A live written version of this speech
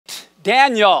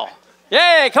Daniel.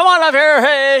 Yay, come on up here,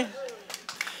 hey.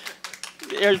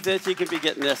 Here's this, you could be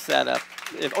getting this set up.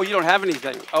 Oh, you don't have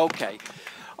anything? Okay.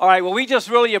 All right, well, we just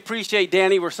really appreciate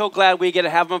Danny. We're so glad we get to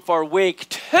have him for week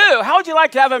 2. How would you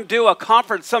like to have him do a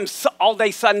conference, some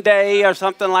all-day Sunday or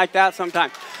something like that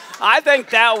sometime? I think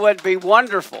that would be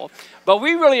wonderful. But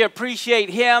we really appreciate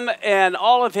him and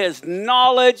all of his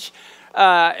knowledge.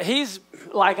 He's,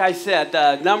 like I said,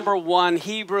 the #1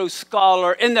 Hebrew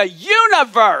scholar in the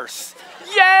universe.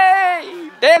 Yay!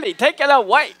 Danny, take it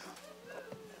away.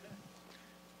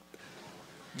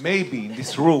 Maybe in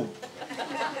this room.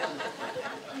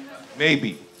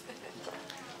 Maybe.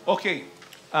 Okay.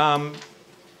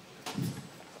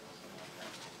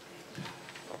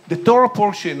 The Torah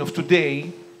portion of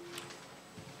today,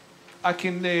 I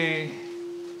can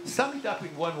sum it up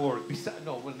in one word.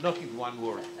 No, well, not in one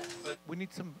word. But we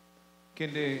need some.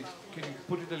 Can you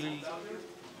put it a little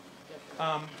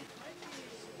louder?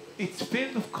 It's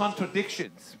filled with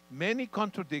contradictions, many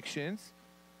contradictions,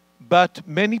 but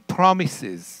many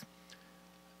promises.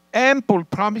 Ample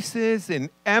promises and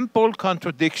ample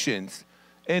contradictions,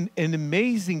 and an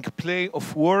amazing play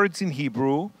of words in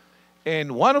Hebrew.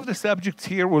 And one of the subjects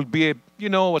here will be, you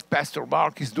know, what Pastor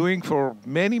Mark is doing for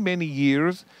many, many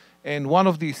years. And one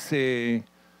of these, I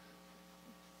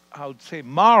would say,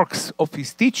 marks of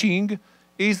his teaching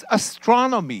is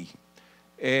astronomy.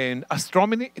 And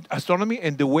astronomy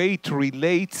and the way it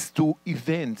relates to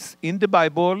events in the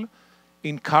Bible,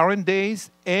 in current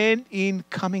days, and in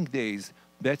coming days.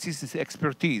 That's his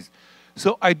expertise.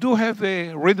 So I do have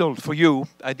a riddle for you.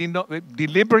 I did not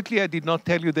deliberately. I did not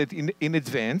tell you that in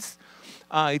advance.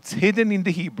 It's hidden in the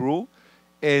Hebrew,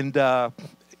 and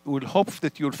we'll hope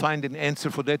that you'll find an answer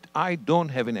for that. I don't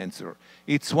have an answer.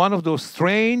 It's one of those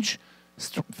strange,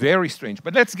 very strange.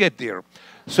 But let's get there.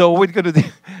 So what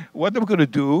I'm going to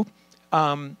do,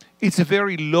 it's a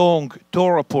very long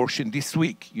Torah portion this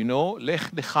week. You know,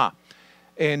 Lech Lecha.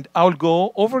 And I'll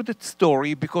go over that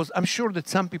story because I'm sure that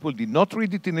some people did not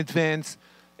read it in advance,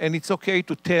 and it's okay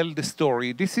to tell the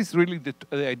story. This is really the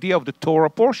idea of the Torah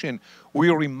portion.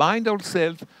 We remind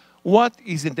ourselves what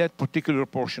is in that particular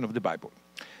portion of the Bible.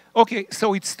 Okay,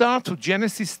 so it starts with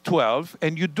Genesis 12,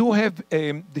 and you do have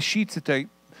the sheets that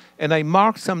I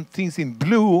marked some things in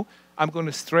blue. I'm going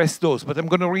to stress those, but I'm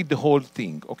going to read the whole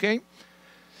thing, okay?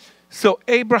 So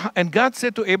Abraham, and God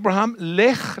said to Abraham,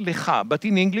 Lech Lecha. But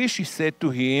in English, he said to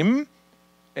him,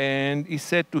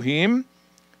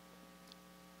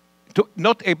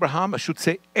 not Abraham, I should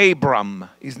say Abram.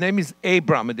 His name is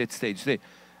Abram at that stage. Say,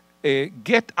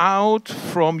 get out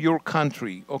from your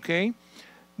country, okay?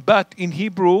 But in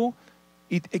Hebrew,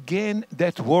 it again,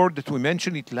 that word that we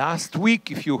mentioned it last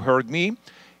week, if you heard me,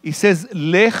 it says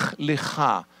Lech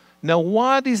Lecha. Now,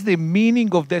 what is the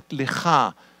meaning of that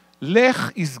Lecha?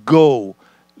 Lech is go.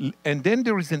 And then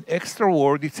there is an extra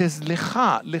word. It says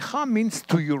Lecha. Lecha means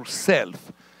to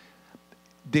yourself.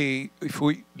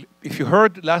 If you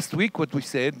heard last week what we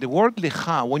said, the word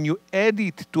Lecha, when you add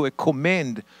it to a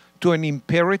command, to an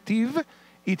imperative,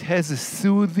 it has a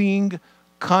soothing,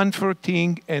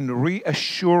 comforting, and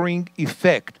reassuring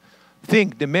effect.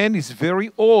 Think, the man is very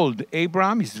old.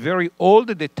 Abraham is very old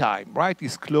at the time, right?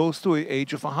 He's close to the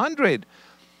age of 100.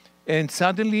 And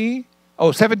suddenly,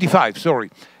 75,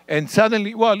 sorry. And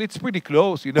suddenly, well, it's pretty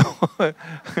close, you know.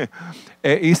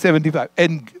 He's 75.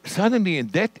 And suddenly, in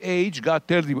that age, God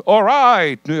tells him, all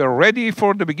right, you're ready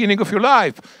for the beginning of your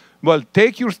life. Well,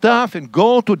 take your stuff and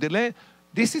go to the land.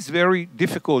 This is very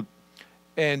difficult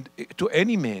and to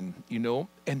any man, you know.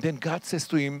 And then God says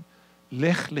to him,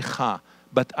 Lech Lecha.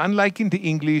 But unlike in the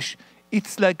English,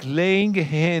 it's like laying a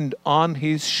hand on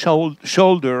his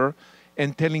shoulder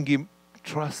and telling him,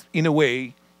 trust, in a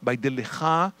way, by the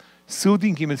Lecha,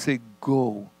 soothing him and say,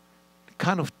 go,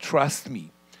 kind of trust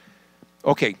me.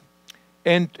 Okay,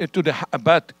 and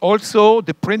but also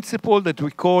the principle that we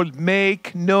call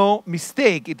make no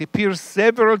mistake. It appears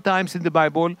several times in the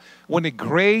Bible when a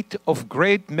great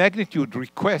magnitude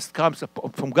request comes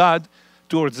from God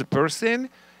towards a person.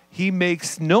 He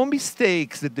makes no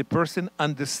mistakes that the person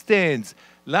understands.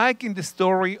 Like in the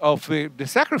story of the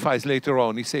sacrifice later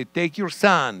on. He said, take your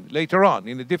son, later on,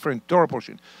 in a different Torah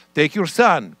portion. Take your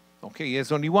son. Okay, he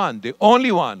has only one. The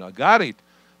only one. I got it.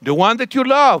 The one that you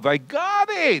love. I got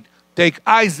it. Take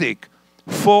Isaac.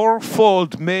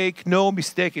 Fourfold, make no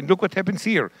mistake. And look what happens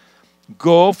here.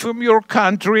 Go from your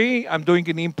country. I'm doing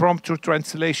an impromptu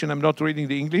translation. I'm not reading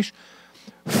the English.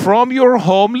 From your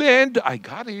homeland. I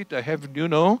got it. I have, you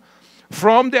know.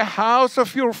 From the house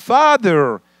of your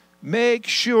father. Make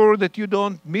sure that you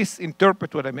don't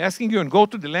misinterpret what I'm asking you and go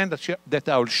to the land that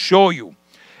I'll show you.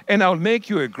 And I'll make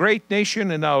you a great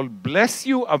nation and I'll bless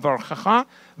you, avarchacha,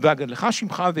 והגדלך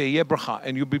שמך ואהיה ברכה,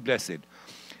 and you'll be blessed.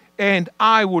 And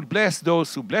I will bless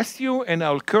those who bless you, and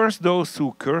I'll curse those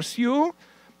who curse you,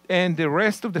 and the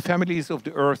rest of the families of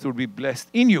the earth will be blessed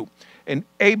in you. And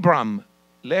Abram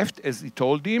left as he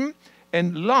told him,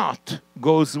 and Lot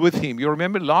goes with him. You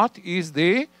remember Lot is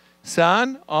the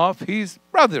son of his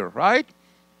brother, right?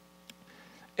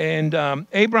 And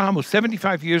Abraham was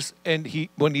 75 years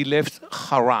when he left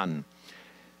Haran.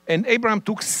 And Abraham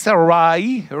took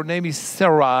Sarai, her name is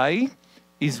Sarai,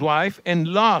 his wife, and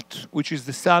Lot, which is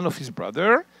the son of his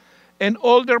brother, and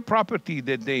all their property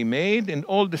that they made, and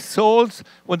all the souls.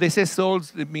 When they say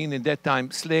souls, they mean in that time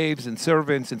slaves and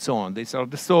servants and so on. These are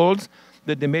the souls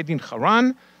that they made in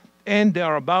Haran, and they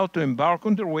are about to embark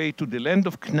on their way to the land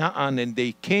of Canaan, and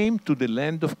they came to the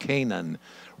land of Canaan.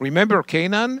 Remember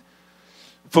Canaan?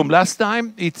 From last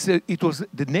time, it was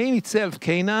the name itself,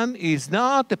 Canaan, is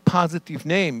not a positive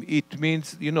name. It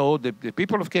means, you know, the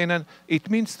people of Canaan, it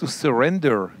means to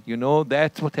surrender. You know,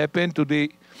 that's what happened to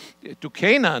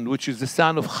Canaan, which is the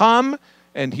son of Ham,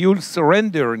 and he will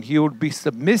surrender and he will be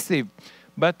submissive.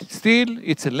 But still,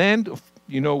 it's a land of,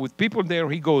 you know, with people there,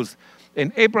 he goes.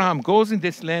 And Abraham goes in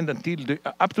this land until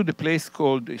up to the place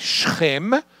called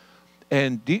Shechem.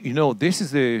 And, you know,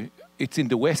 it's in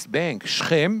the West Bank.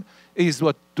 Shechem is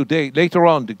what today, later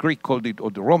on, the Greek called it,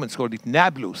 or the Romans called it,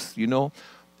 Nablus, you know.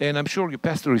 And I'm sure your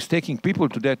pastor is taking people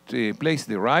to that place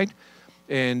there, right?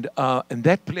 And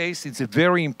that place is a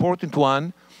very important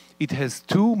one. It has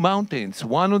two mountains,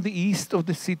 one on the east of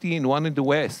the city and one in the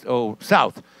west, or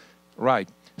south, right?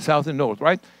 South and north,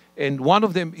 right? And one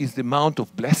of them is the Mount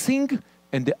of Blessing,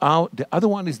 and the other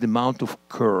one is the Mount of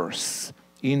Curse,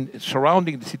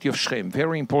 surrounding the city of Shechem.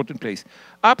 Very important place.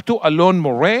 Up to Alon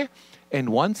Moreh. And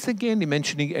once again,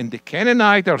 mentioning, and the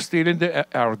Canaanites are still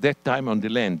are that time on the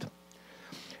land.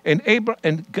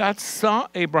 And God saw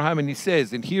Abraham, and he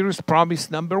says, and here is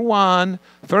promise number one.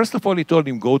 First of all, he told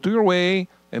him, go to your way,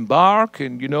 embark,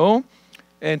 and, you know,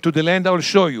 and to the land I will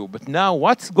show you. But now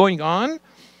what's going on?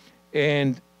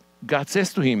 And God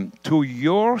says to him, to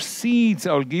your seeds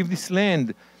I will give this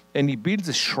land. And he builds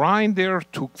a shrine there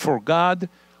for God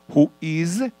who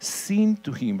is seen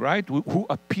to him, right? Who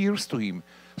appears to him.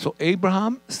 So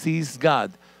Abraham sees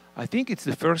God. I think it's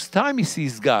the first time he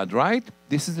sees God, right?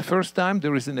 This is the first time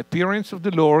there is an appearance of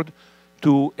the Lord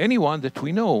to anyone that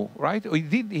we know, right?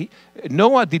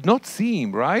 Noah did not see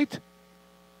him, right?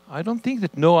 I don't think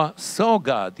that Noah saw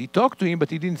God. He talked to him, but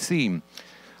he didn't see him.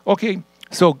 Okay,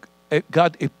 so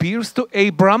God appears to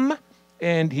Abram,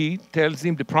 and he tells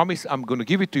him the promise, I'm going to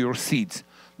give it to your seeds.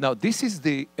 Now, this is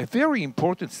a very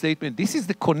important statement. This is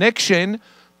the connection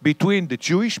between the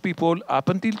Jewish people up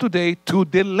until today to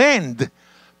the land.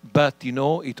 But, you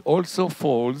know, it also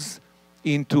falls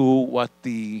into what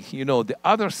the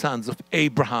other sons of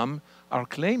Abraham are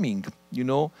claiming, you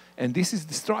know. And this is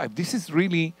the strife. This is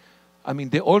really, I mean,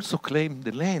 they also claim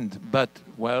the land. But,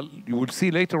 well, you will see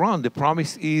later on, the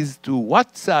promise is to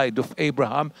what side of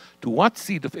Abraham, to what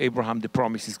seed of Abraham the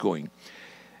promise is going.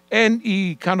 And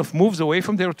he kind of moves away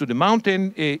from there to the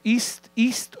mountain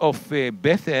east of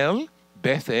Bethel,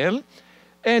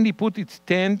 and he put its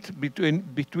tent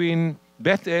between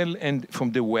Bethel and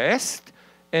from the west,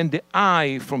 and the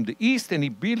Ai from the east, and he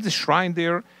builds a shrine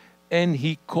there, and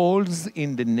he calls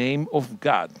in the name of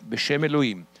God, B'Shem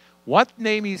Elohim. What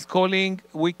name he's calling,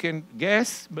 we can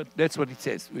guess, but that's what it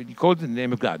says. He calls in the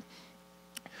name of God.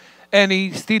 And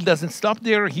he still doesn't stop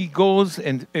there. He goes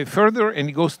further, and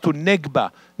he goes to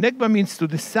Negba. Negba means to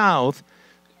the south,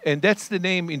 and that's the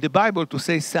name in the Bible to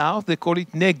say south. They call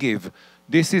it Negev.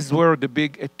 This is where the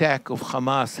big attack of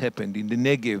Hamas happened, in the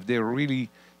Negev. They're really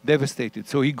devastated.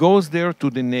 So he goes there to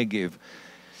the Negev.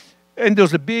 And there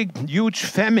was a big, huge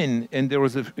famine, and there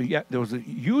was a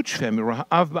huge famine,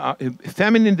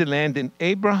 famine in the land, and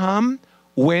Abraham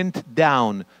went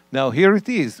down. Now here it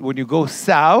is. When you go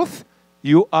south,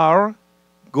 you are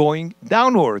going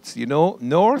downwards. You know,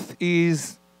 north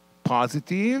is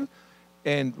positive,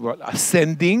 and well,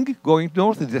 ascending, going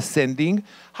north is ascending.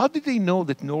 How did they know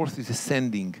that north is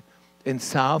ascending and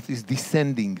south is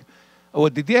descending? Or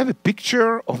did they have a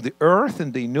picture of the earth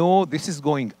and they know this is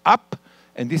going up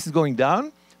and this is going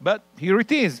down? But here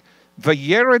it is.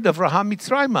 Vayered Avraham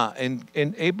Mitzrayma,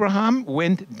 and Abraham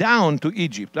went down to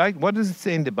Egypt. Right? What does it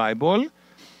say in the Bible?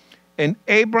 And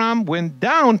Abraham went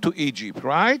down to Egypt,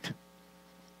 right?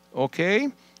 Okay?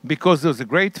 Because there was a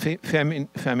great famine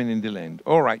in the land.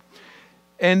 All right.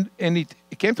 And it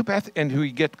came to pass, and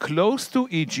we get close to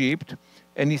Egypt,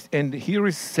 and here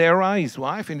is Sarah, his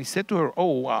wife, and he said to her,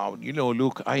 oh, wow, you know,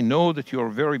 look, I know that you're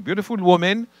a very beautiful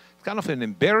woman. It's kind of an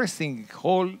embarrassing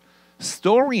whole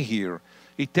story here.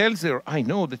 He tells her, I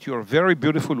know that you're a very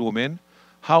beautiful woman,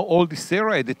 how old is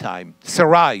Sarah at the time?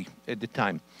 Sarai at the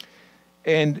time.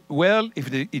 And, well, if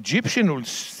the Egyptian will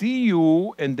see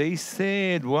you and they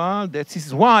said, well, that's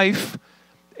his wife,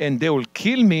 and they will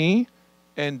kill me,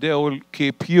 and they will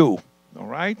keep you, all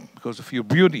right, because of your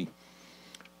beauty.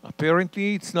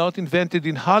 Apparently, it's not invented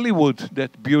in Hollywood,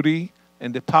 that beauty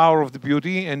and the power of the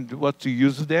beauty and what to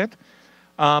use of that.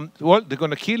 Well, they're going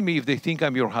to kill me if they think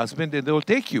I'm your husband, and they will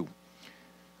take you.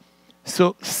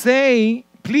 So say,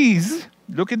 please,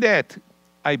 look at that.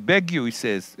 I beg you, he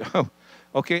says.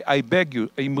 Okay, I beg you.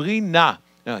 Imri na.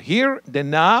 Now, here, the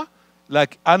na,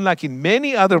 like, unlike in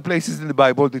many other places in the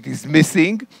Bible that is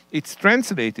missing, it's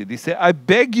translated. He said, I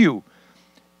beg you.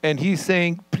 And he's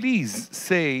saying, please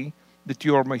say that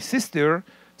you are my sister,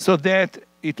 so that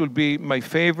it will be my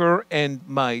favor and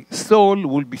my soul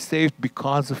will be saved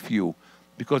because of you,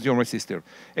 because you're my sister.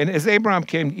 And as Abraham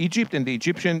came to Egypt, and the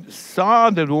Egyptians saw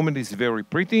that the woman is very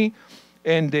pretty,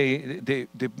 and the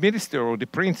minister or the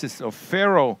princess of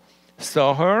Pharaoh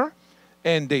saw her,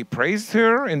 and they praised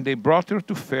her, and they brought her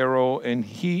to Pharaoh, and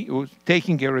he was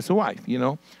taking her as a wife, you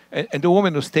know. And the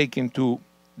woman was taken to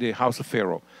the house of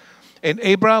Pharaoh. And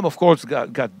Abraham, of course,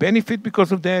 got benefit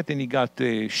because of that, and he got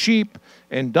sheep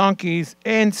and donkeys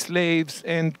and slaves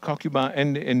and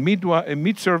concubines and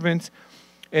maid servants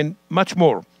and much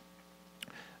more.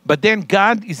 But then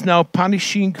God is now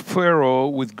punishing Pharaoh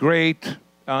with great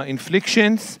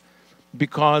inflictions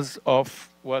because of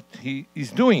what he is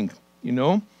doing, you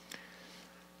know.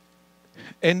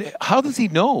 And how does he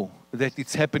know that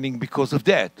it's happening because of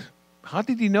that? How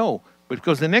did he know?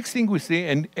 Because the next thing we see,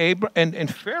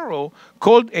 and Pharaoh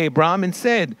called Abraham and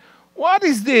said, what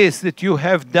is this that you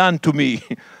have done to me?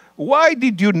 Why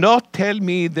did you not tell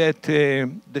me that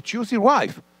you was your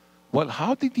wife? Well,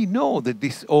 how did he know that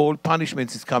this all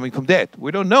punishment is coming from that?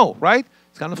 We don't know, right?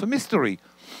 It's kind of a mystery.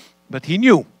 But he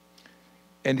knew.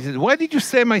 And he said, why did you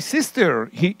say my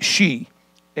sister, she?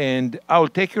 And I'll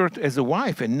take her as a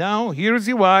wife. And now, here's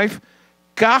your wife,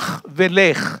 kach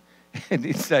velech. And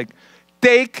it's like,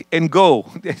 take and go.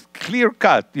 It's clear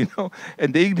cut, you know.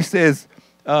 And the English says,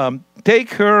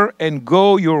 take her and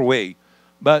go your way.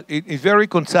 But it's very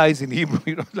concise in Hebrew,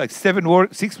 you know, like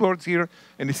 6 words here.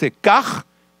 And they say, kach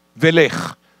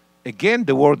velech. Again,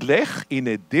 the word lech in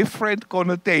a different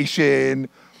connotation,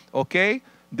 okay?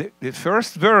 The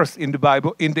first verse in the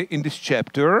Bible, in this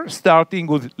chapter, starting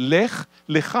with Lech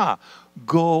Lecha,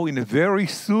 go in a very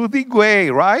soothing way,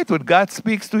 right? When God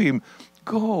speaks to him,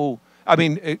 go.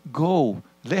 Go,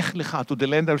 Lech Lecha, to the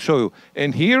land I'll show you.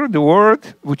 And here the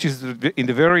word, which is in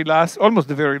the very last, almost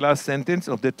the very last sentence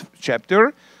of that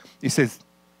chapter, it says,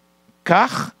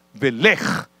 Kach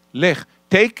velech, lech,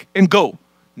 take and go.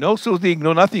 No soothing,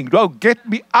 no nothing. No, get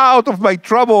me out of my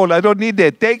trouble. I don't need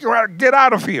that. Take her out, get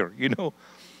out of here, you know.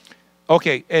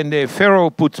 Okay, and Pharaoh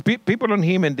puts people on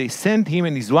him, and they sent him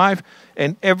and his wife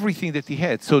and everything that he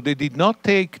had. So they did not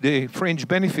take the fringe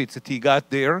benefits that he got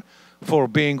there for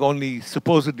being only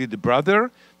supposedly the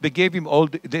brother. They gave him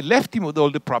they left him with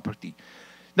all the property.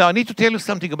 Now, I need to tell you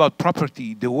something about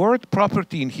property. The word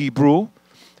property in Hebrew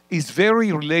is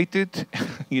very related,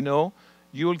 you know.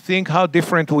 You'll think how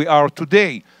different we are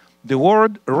today. The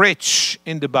word rich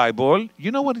in the Bible, you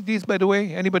know what it is, by the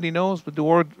way? Anybody knows what the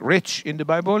word rich in the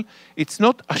Bible? It's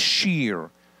not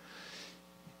ashir.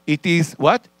 It is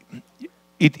what?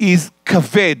 It is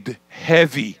kaved,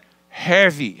 heavy.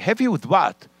 Heavy. Heavy with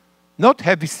what? Not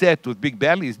heavy set with big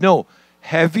bellies. No.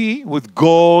 Heavy with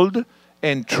gold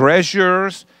and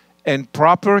treasures and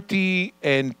property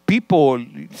and people,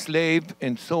 slave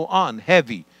and so on.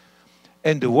 Heavy.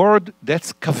 And the word,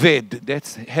 that's kaved.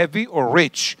 That's heavy or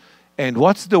rich. And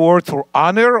what's the word for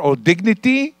honor or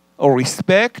dignity or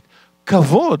respect?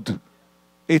 Kavod.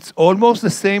 It's almost the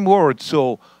same word.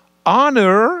 So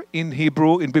honor in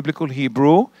Hebrew, in biblical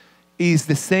Hebrew, is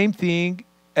the same thing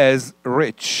as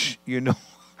rich, you know.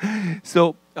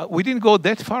 So we didn't go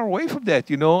that far away from that,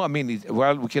 you know. I mean,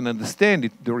 well, we can understand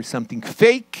it. There is something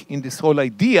fake in this whole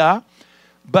idea,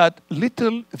 but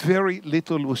very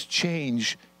little was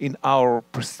changed in our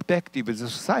perspective as a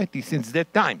society since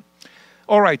that time.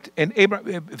 All right, and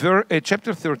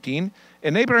chapter 13,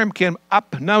 and Abraham came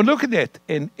up. Now look at that.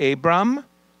 And Abraham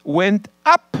went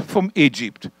up from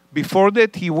Egypt. Before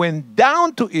that, he went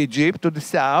down to Egypt, to the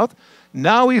south.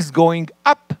 Now he's going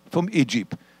up from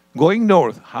Egypt, going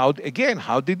north. How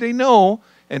did they know?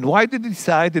 And why did they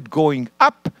decide that going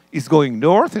up is going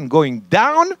north and going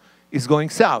down is going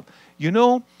south? You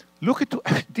know, look at,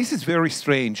 this is very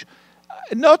strange.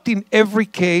 Not in every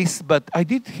case, but I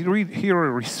did hear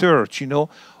a research, you know.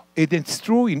 It's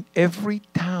true in every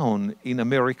town in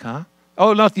America.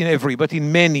 Oh, not in every, but in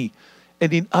many.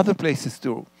 And in other places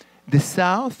too. The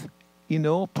South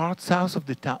parts south of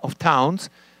of towns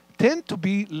tend to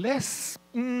be less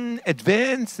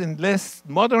advanced and less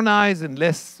modernized and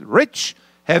less rich,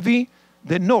 heavy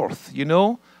than north,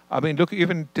 I mean, look,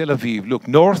 even Tel Aviv. Look,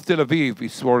 North Tel Aviv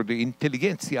is for the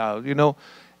intelligentsia,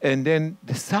 and then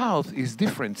the south is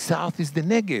different. South is the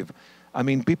Negev. I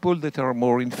mean, people that are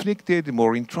more inflicted,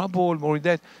 more in trouble, more in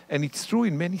that. And it's true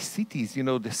in many cities,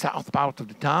 the south part of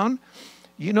the town.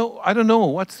 I don't know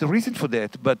what's the reason for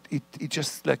that, but it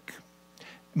just like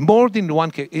more than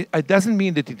one case. It doesn't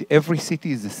mean that every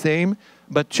city is the same,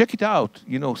 but check it out.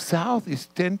 South is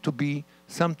tend to be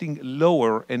something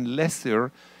lower and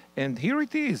lesser. And here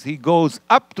it is. He goes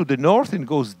up to the north and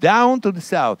goes down to the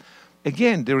south.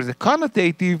 Again, there is a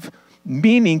connotative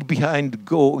meaning behind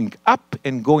going up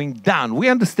and going down. We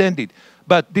understand it.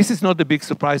 But this is not the big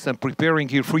surprise I'm preparing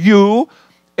here for you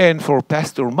and for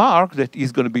Pastor Mark that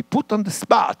is going to be put on the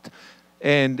spot.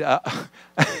 And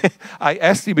I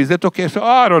asked him, is that okay? So,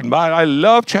 I don't mind. I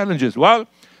love challenges. Well,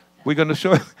 we're going to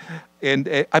show. And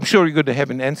I'm sure you're going to have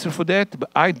an answer for that. But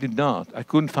I did not. I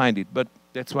couldn't find it. But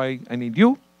that's why I need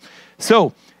you.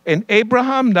 So, and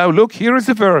Abraham, now look, here is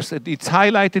a verse. It's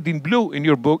highlighted in blue in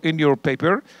your book, in your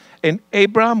paper. And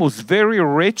Abraham was very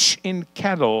rich in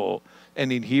cattle.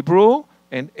 And in Hebrew,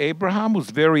 and Abraham was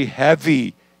very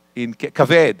heavy in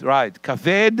kaved, right?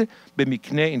 Kaved,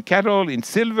 b'mikneh, in cattle, in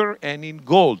silver, and in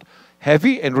gold.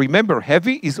 Heavy, and remember,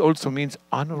 heavy is also means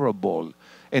honorable.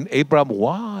 And Abraham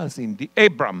was indeed,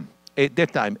 at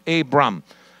that time, Abram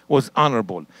was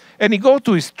honorable. And he go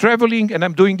to his traveling, and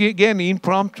I'm doing it again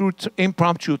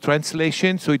impromptu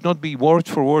translation, so it not be word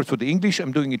for word for the English.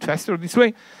 I'm doing it faster this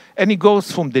way. And he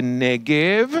goes from the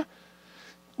Negev,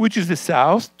 which is the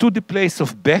south, to the place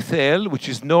of Bethel, which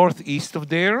is northeast of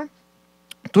there,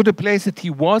 to the place that he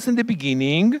was in the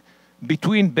beginning,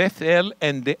 between Bethel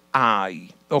and the Ai.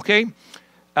 Okay?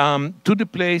 To the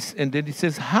place, and then it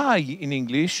says hi in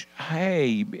English,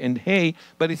 hey, and hey,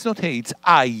 but it's not hey, it's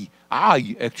I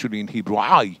actually in Hebrew,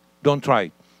 I. Don't try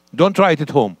it. Don't try it at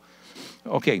home.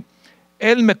 Okay.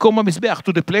 El Mekom HaMizbeach,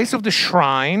 to the place of the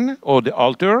shrine, or the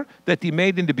altar, that he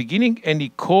made in the beginning, and he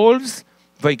calls,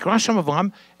 Vayikra Sham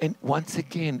Avraham, and once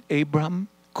again, Abram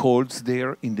calls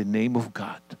there in the name of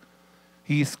God.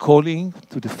 He is calling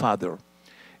to the Father.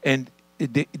 And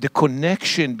the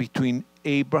connection between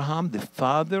Abraham, the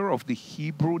father of the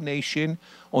Hebrew nation,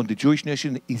 on the Jewish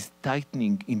nation, is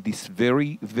tightening in this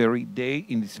very, very day,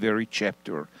 in this very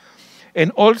chapter.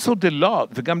 And also the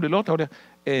Lot, v'gam Lot,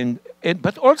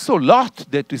 but also Lot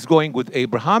that is going with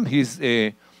Abraham, his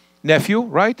nephew,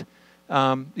 right?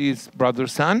 His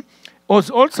brother's son,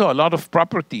 was also a lot of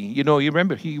property. You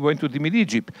remember he went to the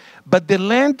Mid-Egypt. But the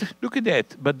land, look at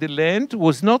that, but the land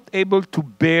was not able to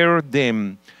bear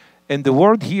them. And the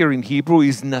word here in Hebrew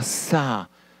is nasa.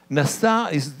 Nasa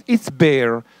it's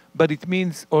bare, but it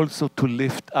means also to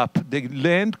lift up. The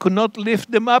land could not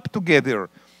lift them up together.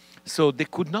 So they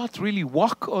could not really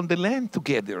walk on the land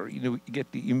together. You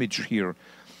get the image here.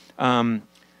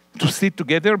 To sit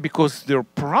together because their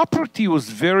property was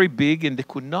very big and they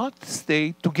could not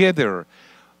stay together.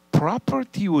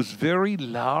 Property was very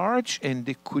large and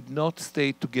they could not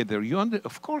stay together.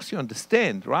 Of course you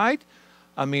understand, right?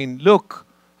 I mean, look.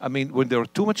 When there are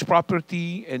too much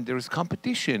property and there is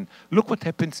competition, look what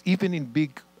happens even in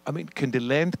big, can the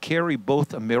land carry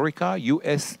both America,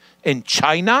 US, and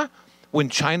China? When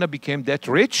China became that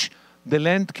rich, the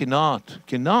land cannot.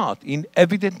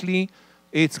 Evidently,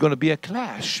 it's going to be a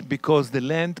clash because the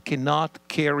land cannot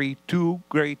carry two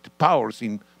great powers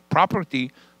in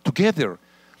property together.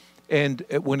 And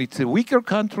when it's a weaker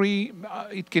country,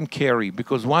 it can carry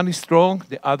because one is strong,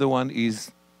 the other one is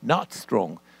not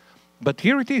strong. But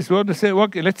here it is. Well, they say,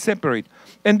 okay, let's separate.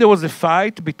 And there was a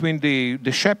fight between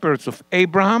the shepherds of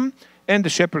Abraham and the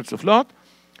shepherds of Lot.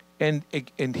 And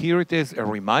here it is, a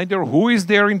reminder, who is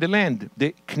there in the land?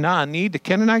 The Canaanite, the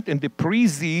Canaanite, and the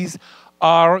Perizzites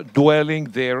are dwelling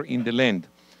there in the land.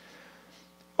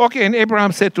 Okay, and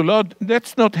Abraham said to Lot,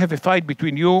 let's not have a fight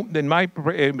between you and my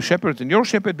shepherds and your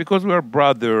shepherd because we are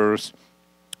brothers.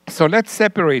 So let's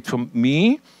separate from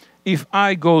me. If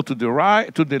I go to the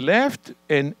right, to the left,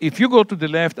 and if you go to the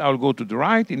left, I'll go to the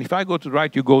right, and if I go to the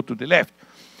right, you go to the left.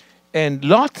 And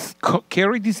Lot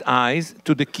carried his eyes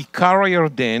to the Kikar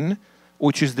Yarden,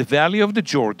 which is the valley of the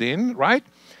Jordan, right?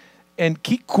 And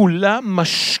Kikula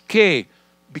Mashke,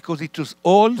 because it was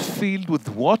all filled with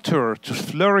water, to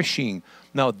flourishing.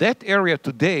 Now that area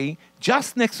today,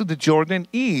 just next to the Jordan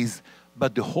is,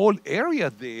 but the whole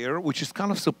area there, which is kind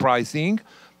of surprising,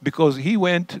 because he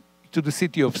went to the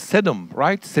city of Sodom,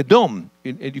 right? Sodom,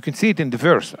 and you can see it in the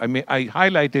verse. I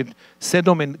highlighted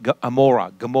Sodom and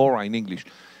Gomorrah in English.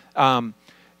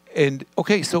 And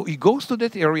okay, so he goes to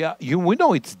that area. We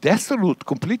know it's desolate,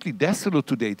 completely desolate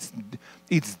today.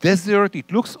 It's desert.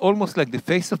 It looks almost like the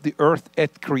face of the earth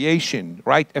at creation,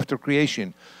 right after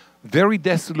creation. Very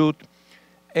desolate.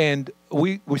 And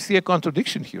we see a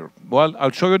contradiction here. Well,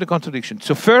 I'll show you the contradiction.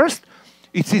 So first,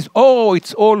 it says, oh,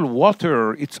 it's all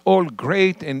water. It's all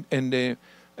great and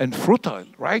fertile,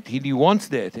 right? He wants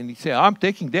that. And he said, I'm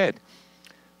taking that.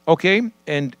 Okay,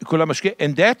 and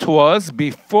that was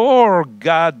before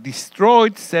God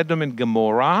destroyed Sodom and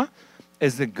Gomorrah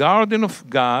as the garden of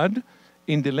God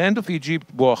in the land of Egypt,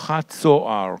 Boachat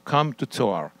Zoar, come to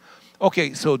Zoar.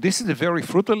 Okay, so this is a very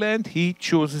fruitful land. He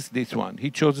chooses this one. He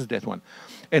chooses that one.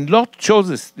 And Lot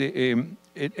chose the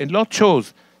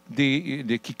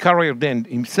Kikar Yarden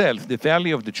himself, the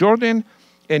valley of the Jordan,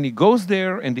 and he goes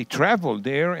there and they travel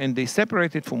there and they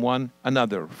separated from one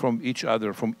another, from each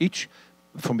other, from his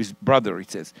brother, it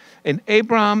says. And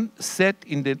Abraham lived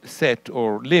in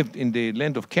the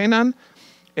land of Canaan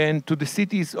and to the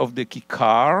cities of the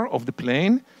Kikar, of the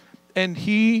plain, and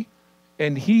he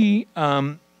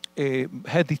had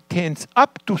the tents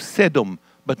up to Sodom,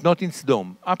 but not in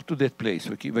Sodom, up to that place.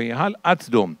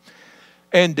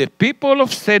 And the people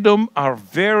of Sodom are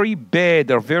very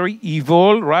bad, are very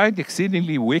evil, right?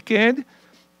 Exceedingly wicked,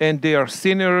 and they are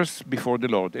sinners before the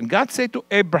Lord. And God said to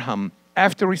Abraham,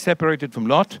 after he separated from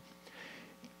Lot,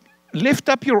 lift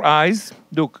up your eyes.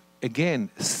 Look, again,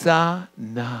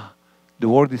 sa-na. The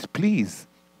word is please.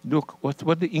 Look,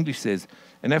 what the English says.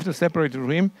 And after separating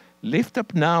from him, lift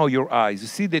up now your eyes. You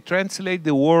see, they translate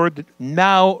the word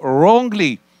now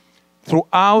wrongly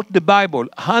throughout the Bible,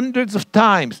 hundreds of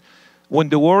times. When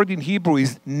the word in Hebrew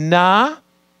is na,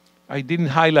 I didn't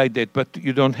highlight that, but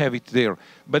you don't have it there.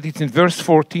 But it's in verse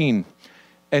 14.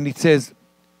 And it says,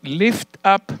 lift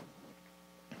up.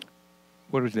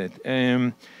 Where is that?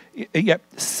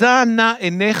 Sa-na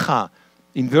enecha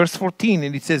in verse 14.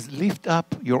 And it says, lift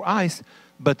up your eyes.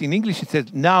 But in English, it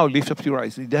says, now lift up your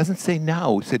eyes. It doesn't say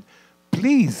now. It said,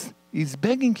 please. He's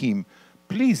begging him.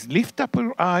 Please lift up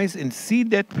your eyes and see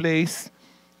that place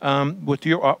where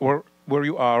you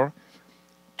are.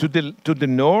 To the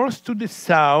north, to the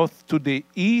south, to the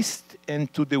east,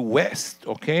 and to the west,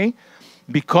 okay?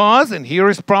 Because, and here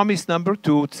is promise number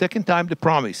 2, second time the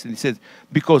promise. And it says,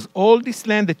 because all this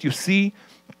land that you see,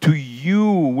 to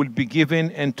you will be given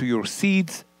and to your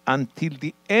seeds until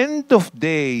the end of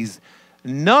days,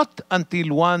 not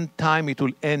until one time it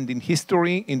will end in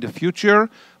history, in the future,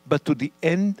 but to the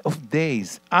end of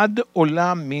days. Ad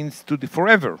olam means to the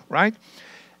forever, right?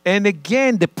 And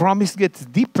again, the promise gets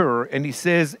deeper, and he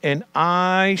says, and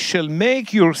I shall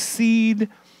make your seed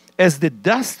as the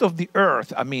dust of the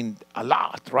earth. I mean, a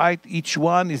lot, right? Each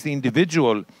one is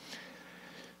individual.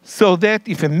 So that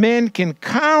if a man can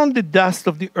count the dust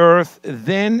of the earth,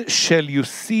 then shall your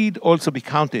seed also be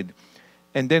counted.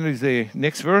 And then is the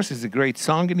next verse is a great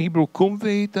song in Hebrew. Kum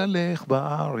v'yitalech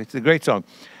ba'aretz. It's a great song.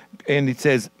 And it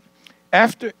says,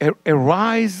 after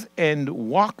arise,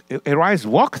 walk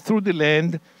through the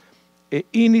land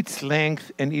in its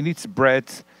length and in its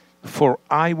breadth, for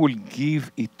I will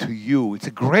give it to you. It's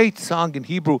a great song in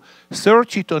Hebrew.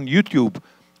 Search it on YouTube.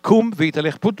 Kum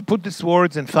v'yitalech. Put these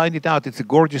words and find it out. It's a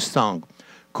gorgeous song.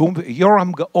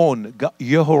 Yehoram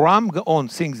Gaon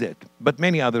sings it, but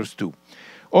many others too.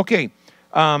 Okay,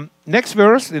 next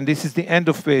verse, and this is the end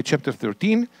of chapter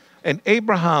 13. And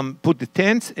Abraham put the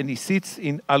tents, and he sits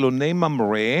in Alonei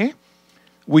Mamre,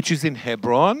 which is in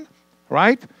Hebron,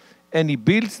 right? And he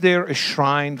builds there a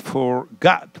shrine for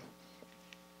God.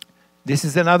 This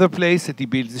is another place that he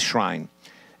builds a shrine.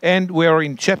 And we are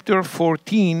in chapter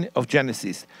 14 of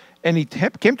Genesis. And it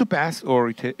came to pass,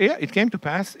 it came to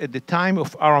pass at the time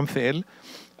of Amraphel,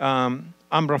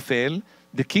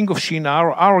 the king of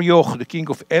Shinar, Arioch, the king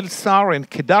of Elsar, and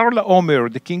Kedar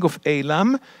Laomer, the king of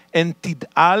Elam, and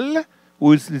Tidal,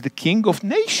 who is the king of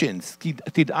nations.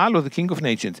 Tidal, or the king of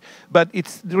nations. But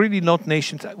it's really not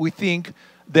nations. We think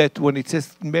that when it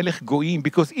says Melech Goim,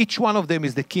 because each one of them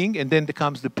is the king, and then there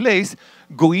comes the place,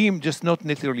 Goim just not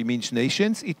necessarily means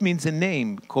nations. It means a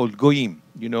name called Goim,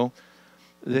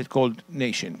 that's called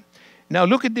nation. Now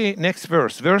look at the next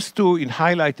verse. Verse 2, in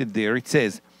highlighted there, it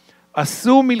says,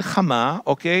 Asu milchama,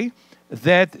 okay,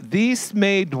 that this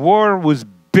made war with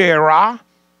Bera,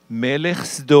 Melech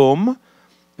Sdom,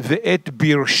 ve'et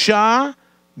Birsha,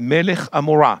 Melech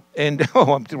Amorah. And,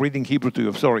 I'm reading Hebrew to you,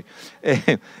 I'm sorry.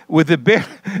 With the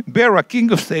Bera, king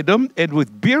of Sodom, and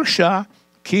with Birsha,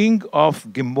 king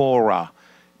of Gomorrah.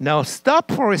 Now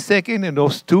stop for a second in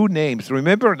those two names.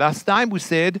 Remember, last time we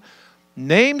said,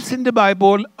 names in the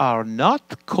Bible are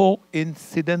not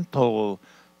coincidental.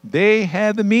 They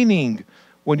have a meaning.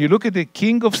 when you look at the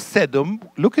king of Sodom,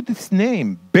 look at its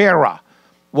name, Bera.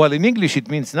 Well, in English, it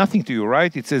means nothing to you,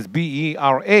 right? It says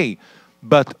B-E-R-A.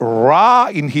 But Ra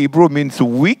in Hebrew means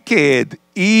wicked,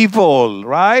 evil,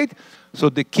 right? So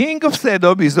the king of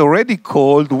Sodom is already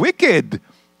called wicked,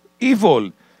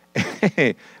 evil.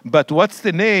 But what's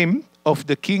the name of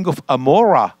the king of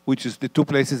Amorah, which is the two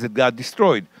places that God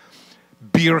destroyed?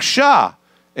 Birsha,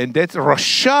 and that's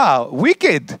Rasha,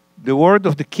 wicked. The word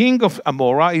of the king of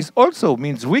Amorah is also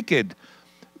means wicked,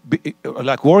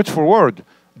 like word for word.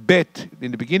 Bet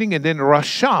in the beginning, and then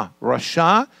Rasha.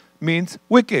 Rasha means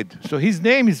wicked. So his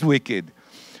name is wicked.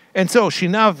 And so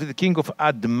Shinav, the king of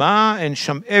Adma, and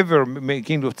Shamever,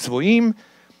 king of Tzvoim,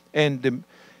 and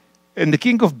the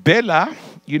king of Bela,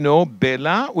 you know,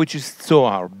 Bela, which is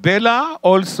Tzoar. Bela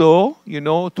also, you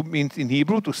know, means in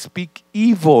Hebrew to speak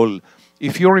evil.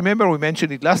 If you remember, we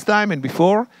mentioned it last time and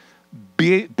before.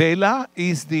 Bela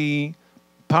is the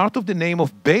part of the name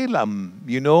of Balaam,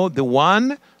 you know, the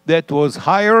one that was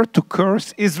hired to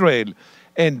curse Israel.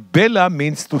 And Bela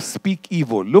means to speak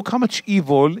evil. Look how much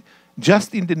evil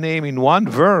just in the name in one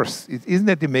verse. Isn't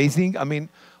that amazing? I mean,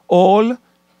 all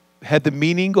had the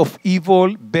meaning of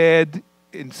evil, bad,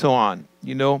 and so on,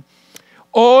 you know.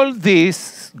 All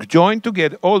this joined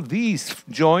together, all these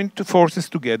joined forces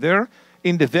together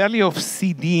in the valley of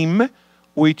Siddim,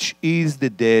 which is the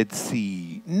Dead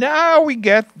Sea. Now we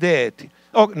get that.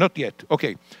 Oh, not yet.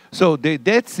 Okay. So the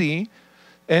Dead Sea,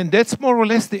 and that's more or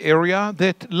less the area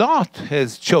that Lot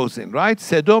has chosen, right?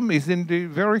 Sodom is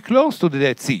very close to the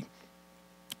Dead Sea,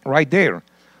 right there.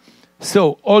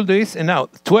 So all this, and now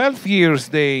 12 years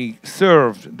they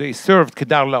served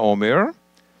Kedar Laomer,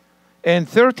 and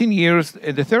 13 years,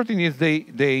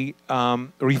 they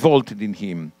revolted in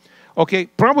him. Okay,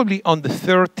 probably on the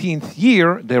 13th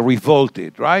year, they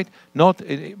revolted, right? Not,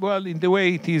 well, in the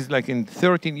way it is, like in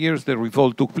 13 years, the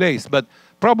revolt took place, but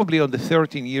probably on the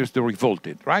 13 years, they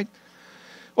revolted, right?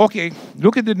 Okay,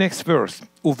 look at the next verse.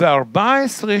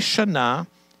 Uve-14 shana,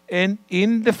 and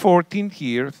in the 14th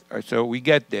year, so we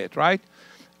get that, right?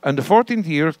 On the 14th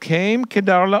year came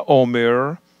Kedar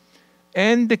Laomer,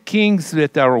 and the kings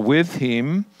that are with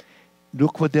him.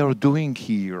 Look what they're doing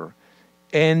here.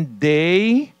 And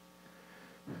they...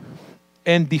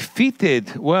 And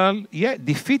defeated, well, yeah,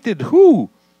 defeated who?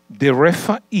 The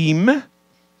Rephaim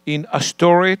in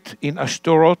Ashtaroth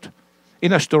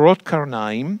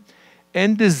Karnaim,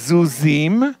 and the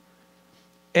Zuzim,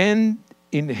 and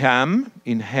in Ham,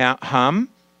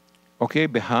 okay,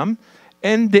 Beham,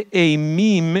 and the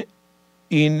Amim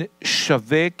in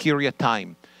Shaveh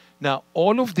Kiryatayim. Now,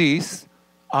 all of these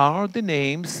are the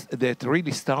names that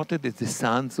really started as the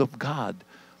sons of God.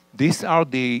 These are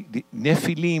the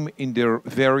Nephilim in their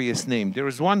various names. There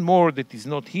is one more that is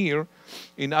not here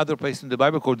in other places in the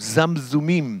Bible called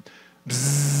Zamzumim.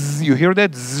 Bzz, you hear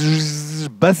that? Zzz,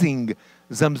 buzzing.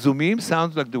 Zamzumim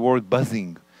sounds like the word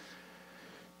buzzing.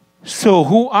 So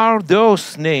who are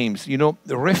those names? You know,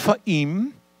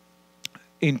 Rephaim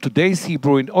in today's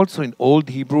Hebrew and also in Old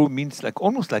Hebrew means like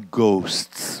almost like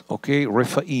ghosts, okay?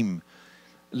 Rephaim.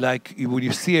 Like when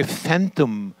you see a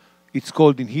phantom, it's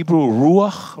called in Hebrew,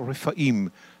 Ruach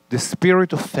Rephaim, the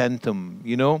spirit of phantom,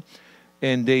 you know?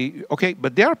 And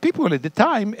but there are people at the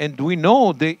time, and we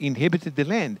know they inhabited the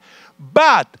land.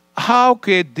 But how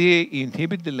could they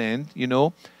inhabit the land, you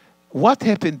know? What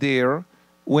happened there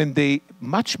when they,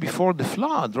 much before the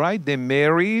flood, right? They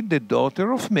married the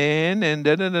daughter of man, and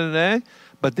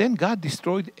but then God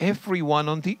destroyed everyone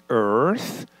on the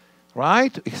earth,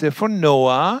 right? Except for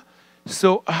Noah.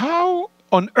 So how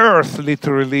on earth,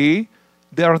 literally,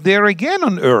 they are there again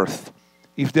on earth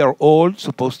if they're all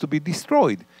supposed to be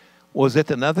destroyed? Was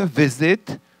it another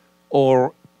visit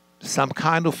or some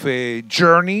kind of a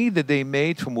journey that they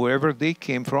made from wherever they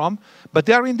came from? But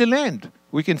they are in the land.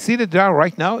 We can see that they are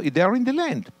right now, they are in the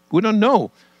land. We don't know,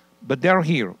 but they are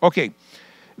here. Okay.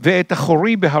 Ve'et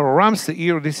achori beharoram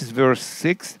seir, this is verse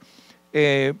 6,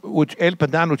 which El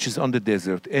Padan, which is on the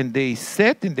desert. And they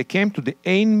sat and they came to the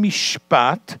Ein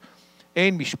Mishpat.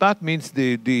 Ein Mishpat means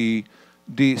the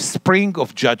spring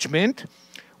of judgment,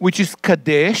 which is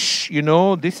Kadesh, you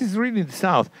know, this is really in the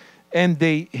south. And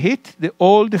they hit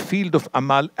all the field of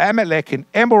Amalek and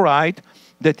Amorite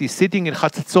that is sitting in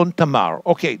Chatzatzon Tamar.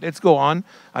 Okay, let's go on.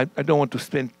 I don't want to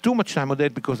spend too much time on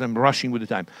that because I'm rushing with the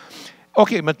time.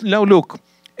 Okay, but now look.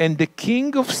 And the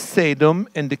king of Sodom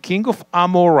and the king of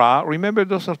Amorah, remember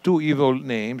those are two evil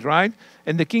names, right?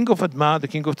 And the king of Admah, the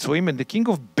king of Tzvoim, and the king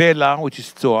of Bela, which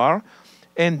is Tzoar.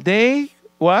 And they,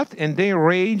 what? And they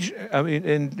rage,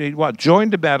 and they what?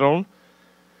 Joined the battle.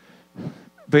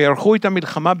 And they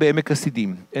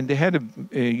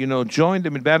had, joined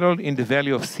them in battle in the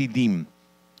valley of Siddim.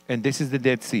 And this is the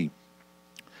Dead Sea.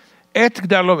 At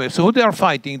Kedar Laomer. So who they are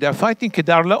fighting? They are fighting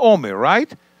Kedar Laomer,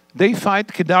 right? They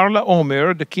fight Kedar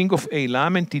Laomer, the king of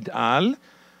Elam and Tidal,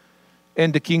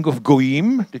 and the king of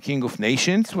Goim, the king of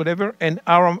nations, whatever, and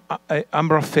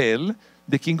Amraphel,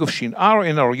 the king of Shinar,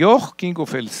 and Arioch, king of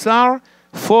Elsar,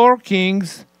 4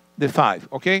 kings, the 5,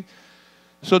 okay?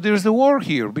 So there's a war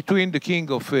here between the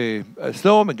king of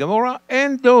Sodom and Gomorrah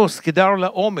and those Kedar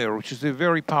Laomer, which is a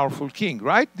very powerful king,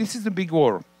 right? This is a big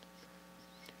war.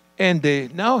 And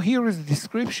now here is a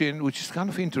description, which is kind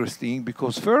of interesting,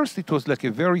 because first it was like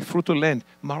a very fertile land.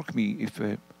 Mark me if...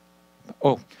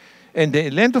 And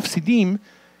the land of Siddim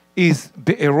is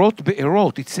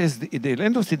Be'erot. It says the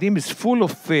land of Siddim is full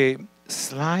of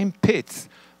slime pits,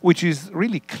 which is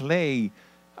really clay.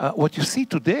 What you see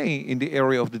today in the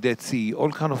area of the Dead Sea,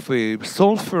 all kind of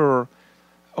sulfur,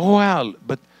 oil.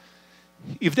 But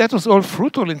if that was all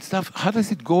fruitful and stuff, how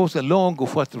does it go along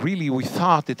with what really we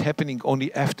thought it happening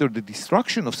only after the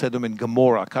destruction of Sodom and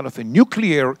Gomorrah, kind of a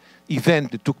nuclear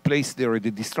event that took place there at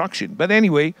the destruction. But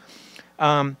anyway,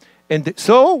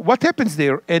 so what happens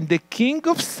there? And the king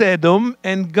of Sodom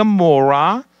and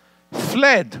Gomorrah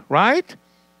fled, right?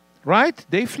 Right?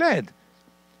 They fled.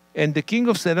 And the king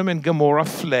of Sodom and Gomorrah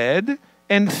fled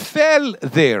and fell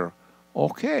there.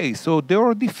 Okay, so they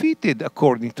were defeated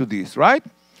according to this, right?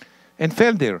 And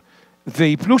fell there.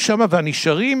 ויפלו שמה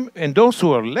והנשארים, and those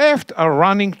who are left are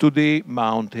running to the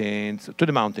mountains, to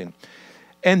the mountain.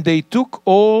 And they took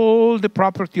all the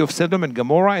property of Sodom and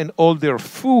Gomorrah and all their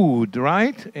food,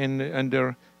 right?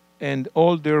 And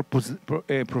all their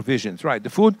provisions, right? The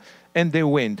food, and they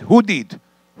went. Who did?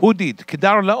 Who did?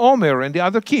 Kedar Laomer and the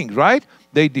other kings, right?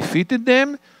 They defeated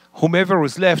them. Whomever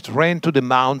was left ran to the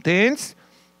mountains,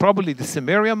 probably the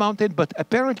Samaria mountain, but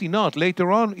apparently not.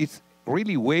 Later on, it's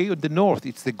really way in the north.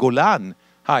 It's the Golan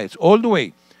Heights, all the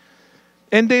way.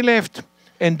 And they left.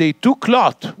 And they took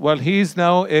Lot. Well, he is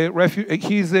now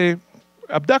he's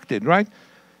abducted, right?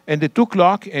 And they took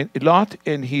Lot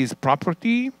and his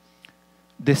property,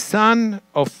 the son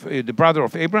of the brother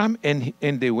of Abraham, and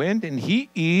they went. And he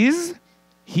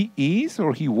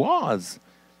was,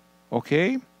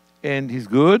 okay? And his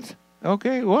goods,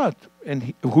 okay, what?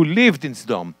 And who lived in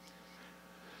Sodom.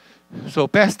 So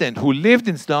past tense, who lived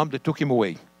in Sodom, they took him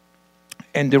away.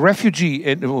 And the refugee,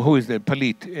 and who is the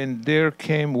Palit, and there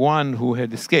came one who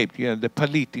had escaped. Yeah, the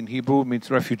Palit in Hebrew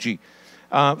means refugee.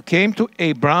 Came to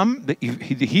Abram, the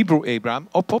Hebrew Abram.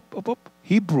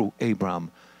 Hebrew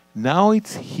Abram. Now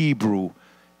it's Hebrew.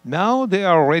 Now they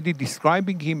are already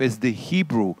describing him as the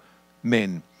Hebrew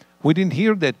man. We didn't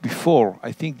hear that before.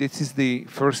 I think this is the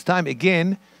first time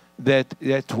again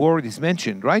that word is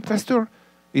mentioned, right, Pastor?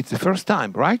 It's the first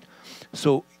time, right?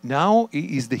 So now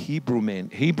he is the Hebrew man,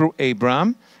 Hebrew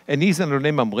Abram, and he's under the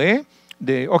name Mamre.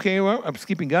 Okay, well, I'm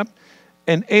skipping up.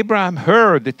 And Abraham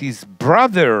heard that his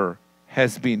brother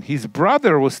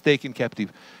was taken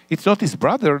captive. It's not his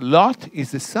brother. Lot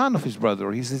is the son of his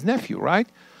brother. He's his nephew, right?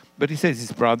 But he says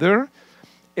his brother.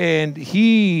 And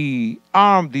he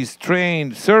armed his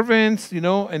trained servants,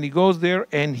 and he goes there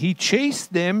and he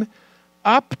chased them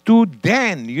up to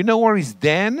Dan. You know where is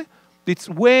Dan? It's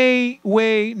way,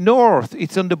 way north.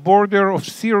 It's on the border of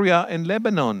Syria and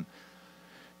Lebanon,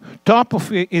 top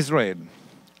of Israel.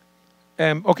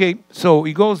 Okay, so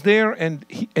he goes there, and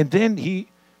then he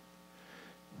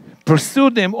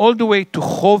pursued them all the way to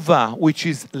Hova, which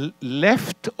is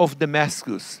left of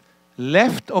Damascus.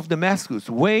 Left of Damascus,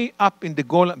 way up in the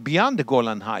Golan, beyond the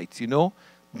Golan Heights,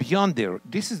 beyond there.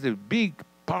 This is the big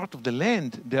part of the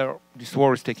land there this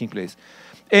war is taking place.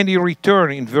 And he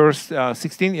returned, in verse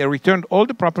 16, he returned all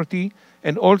the property,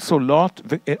 and also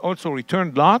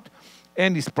returned Lot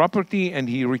and his property, and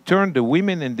he returned the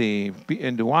women and the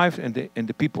wives and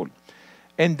the people.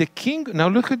 And the king, now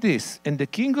look at this, and the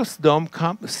king of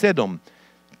Sodom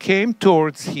came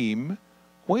towards him.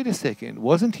 Wait a second,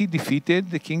 wasn't he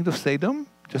defeated, the king of Sodom,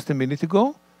 just a minute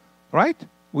ago? Right?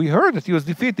 We heard that he was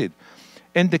defeated.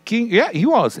 And the king, yeah, he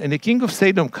was. And the king of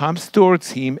Sodom comes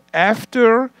towards him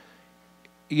after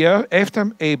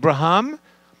Abraham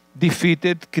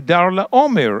defeated Kedar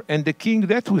Laomer, and the king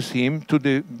that was him to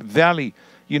the valley,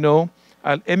 Al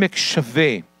Emek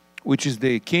Shaveh, which is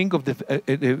the king of the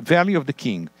valley of the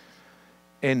king.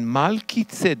 And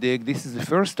Melchizedek, this is the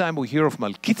first time we hear of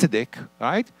Melchizedek,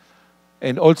 right?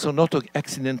 And also not an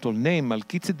accidental name.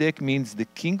 Melchizedek means the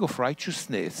king of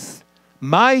righteousness,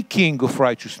 my king of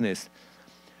righteousness.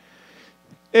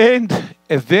 And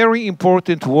a very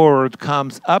important word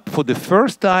comes up for the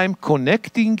first time,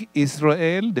 connecting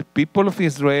Israel, the people of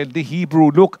Israel, the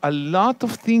Hebrew. Look, a lot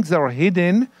of things are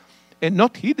hidden, and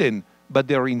not hidden, but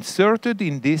they're inserted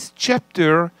in this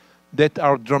chapter that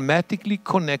are dramatically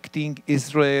connecting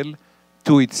Israel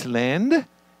to its land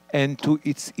and to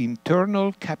its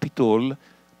internal capital,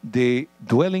 the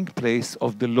dwelling place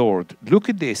of the Lord. Look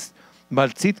at this.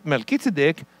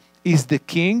 Melchizedek is the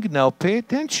king, now pay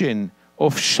attention,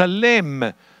 of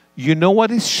Shalem. You know what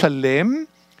is Shalem?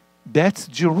 That's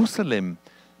Jerusalem.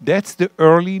 That's the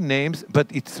early names, but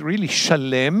it's really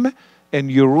Shalem and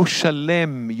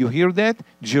Yerushalem. You hear that?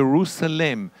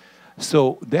 Jerusalem.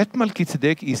 So that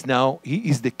Melchizedek is now, he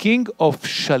is the king of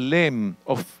Shalem,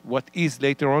 of what is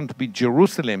later on to be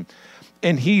Jerusalem.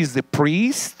 And he is the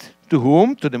priest to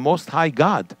whom? To the Most High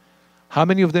God. How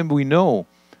many of them we know?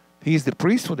 He is the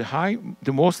priest for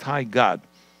the Most High God.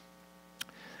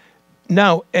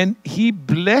 Now, and he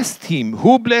blessed him.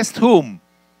 Who blessed whom?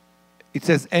 It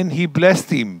says, and he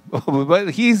blessed him. Who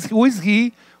is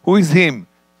he? Who is him?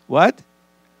 What?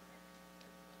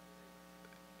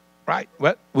 Right.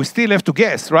 Well, we still have to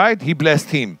guess, right? He blessed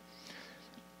him.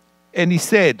 And he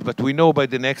said, but we know by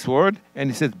the next word, and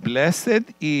he said,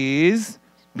 blessed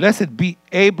be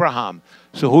Abraham.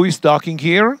 So who is talking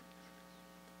here?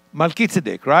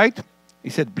 Melchizedek, right? He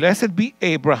said, blessed be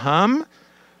Abram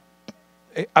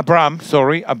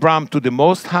to the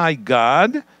Most High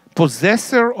God,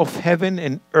 possessor of heaven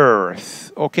and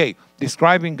earth. Okay,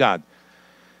 describing God.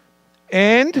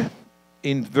 And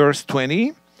in verse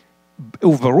 20,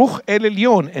 Uvaruch El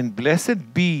Elyon, and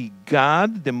blessed be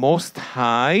God the Most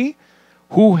High,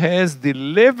 who has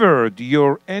delivered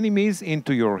your enemies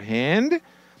into your hand,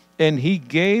 and he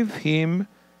gave him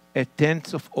a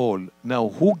tenth of all. Now,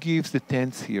 who gives the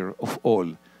tenth here of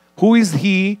all? Who is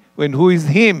he and who is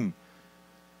him?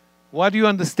 What do you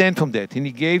understand from that? And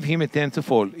he gave him a tenth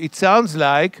of all. It sounds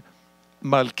like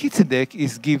Melchizedek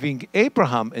is giving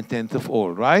Abraham a tenth of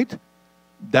all, right?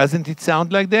 Doesn't it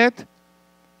sound like that?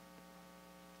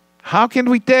 How can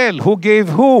we tell who gave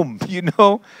whom? You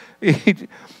know,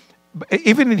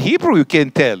 even in Hebrew you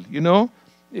can't tell. You know,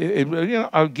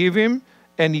 I'll give him,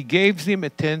 and he gives him a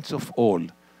tenth of all.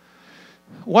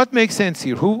 What makes sense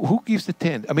here? Who gives the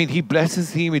tenth? I mean, he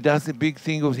blesses him. He does the big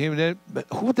thing of him. But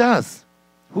who does?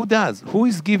 Who does? Who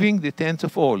is giving the tenth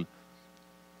of all?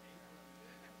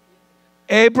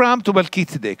 Abraham to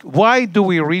Melchizedek. Why do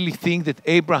we really think that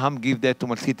Abraham gave that to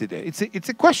Melchizedek? It's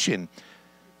a question.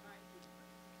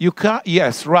 You can't.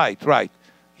 Yes, right.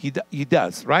 He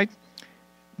does, right?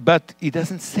 But he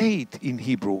doesn't say it in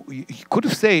Hebrew. He could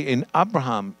have said in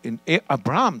Abraham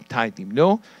tithed him,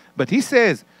 no? But he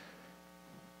says,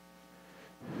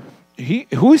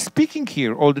 who is speaking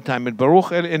here all the time? And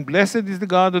Baruch and blessed is the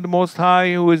God of the Most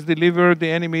High, who has delivered the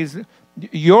enemies,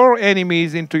 your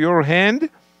enemies into your hand.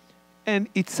 And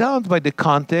it sounds by the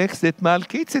context that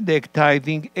Melchizedek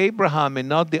tithing Abraham and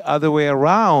not the other way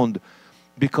around.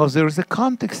 Because there is a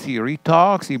context here. He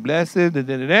talks, he blesses,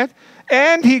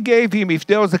 and he gave him, if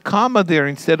there was a comma there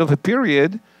instead of a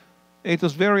period, it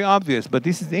was very obvious. But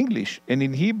this is English. And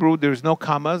in Hebrew, there's no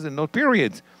commas and no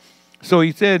periods. So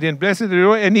he said, and blessed,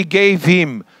 and he gave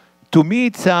him. To me,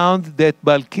 it sounds that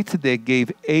Melchizedek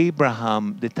gave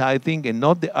Abraham the tithing and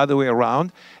not the other way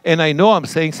around. And I know I'm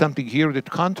saying something here that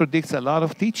contradicts a lot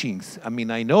of teachings. I mean,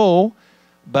 I know,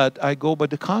 but I go by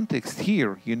the context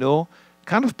here, you know.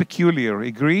 Kind of peculiar,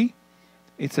 agree?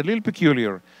 It's a little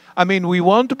peculiar. I mean, we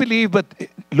want to believe, but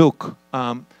look,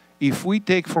 if we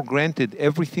take for granted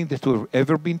everything that we've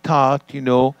ever been taught, you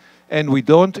know, and we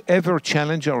don't ever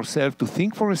challenge ourselves to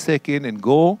think for a second and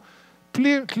go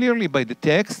clearly by the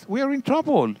text, we are in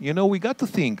trouble. You know, we got to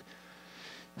think.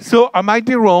 So I might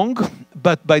be wrong,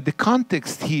 but by the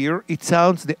context here, it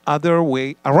sounds the other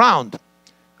way around.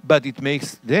 But it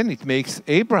makes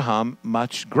Abraham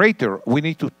much greater. We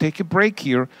need to take a break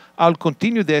here. I'll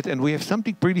continue that, and we have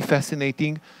something pretty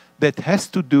fascinating that has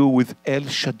to do with El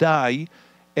Shaddai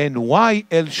and why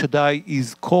El Shaddai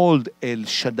is called El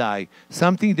Shaddai.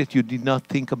 Something that you did not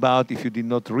think about if you did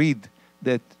not read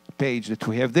that page that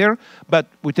we have there. But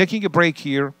we're taking a break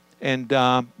here, and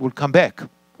we'll come back.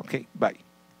 Okay, bye.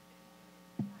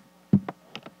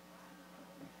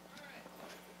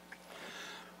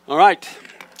 All right.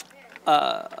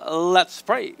 Let's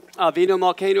pray. Avinu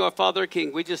Malkeinu, our Father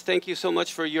King, we just thank you so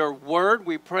much for your word.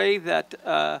 We pray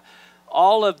that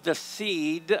all of the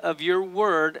seed of your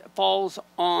word falls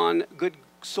on good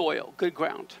soil, good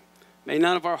ground. May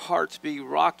none of our hearts be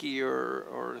rocky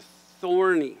or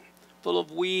thorny, full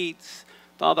of weeds.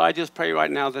 Father, I just pray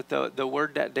right now that the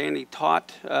word that Danny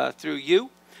taught through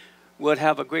you would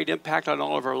have a great impact on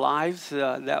all of our lives,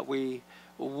 that we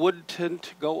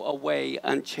wouldn't go away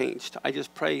unchanged. I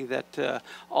just pray that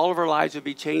all of our lives would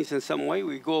be changed in some way.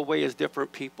 We go away as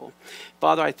different people.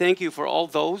 Father, I thank you for all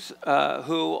those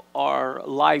who are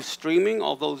live streaming,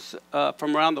 all those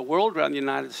from around the world, around the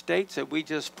United States, and we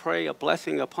just pray a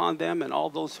blessing upon them and all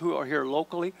those who are here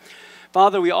locally.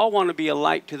 Father, we all want to be a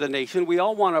light to the nation. We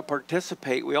all want to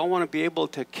participate. We all want to be able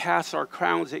to cast our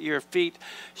crowns at your feet,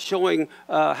 showing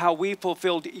how we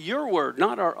fulfilled your word,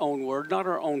 not our own word, not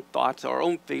our own thoughts, our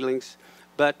own feelings,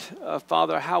 but,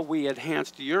 Father, how we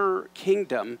enhanced your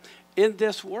kingdom in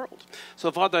this world.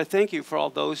 So, Father, I thank you for all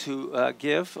those who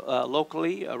give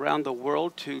locally around the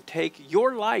world to take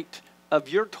your light of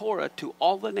your Torah to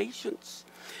all the nations.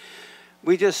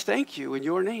 We just thank you in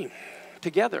your name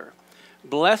together.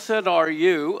 Blessed are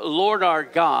you, Lord our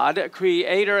God,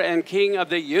 creator and king of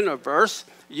the universe.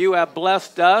 You have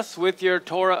blessed us with your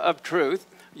Torah of truth.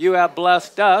 You have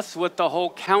blessed us with the whole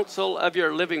counsel of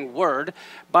your living word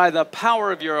by the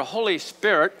power of your Holy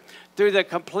Spirit through the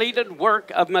completed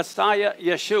work of Messiah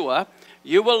Yeshua.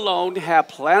 You alone have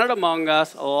planted among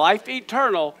us life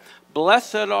eternal.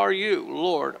 Blessed are you,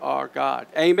 Lord our God.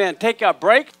 Amen. Take a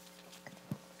break.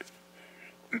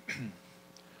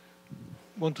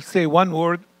 Want to say one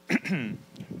word.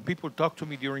 People talk to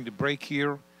me during the break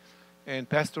here, and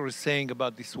Pastor is saying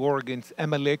about this war against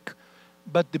Amalek.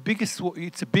 But the biggest war,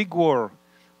 it's a big war,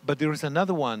 but there is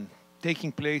another one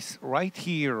taking place right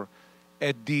here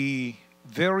at the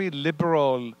very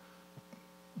liberal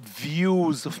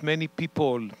views of many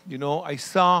people. You know, I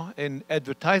saw an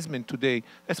advertisement today,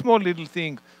 a small little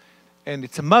thing, and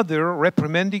it's a mother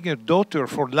reprimanding her daughter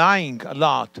for lying a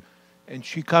lot. And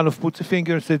she kind of puts a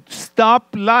finger and said,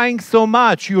 "Stop lying so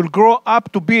much. You'll grow up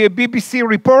to be a BBC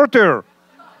reporter.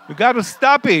 You got to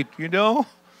stop it, you know?"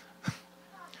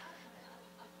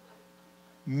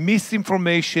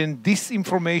 Misinformation,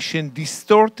 disinformation,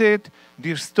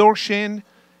 distortion,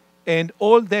 and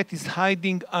all that is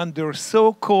hiding under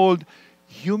so-called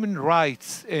human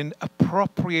rights and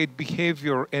appropriate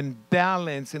behavior and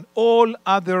balance and all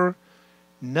other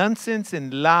nonsense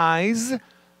and lies.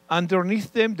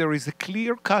 Underneath them, there is a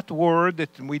clear-cut word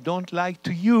that we don't like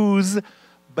to use,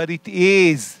 but it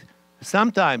is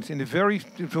sometimes, in a very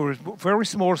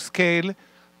small scale,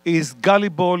 is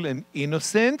gullible and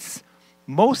innocence.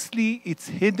 Mostly, it's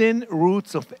hidden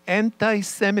roots of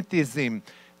anti-Semitism,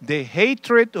 the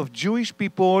hatred of Jewish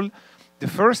people. The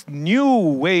first new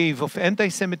wave of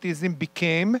anti-Semitism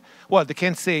became, well, they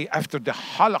can't say after the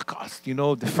Holocaust, you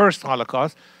know, the first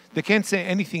Holocaust. They can't say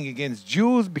anything against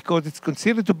Jews because it's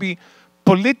considered to be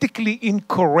politically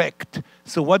incorrect.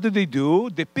 So what do?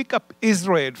 They pick up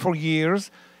Israel for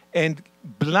years and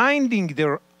blinding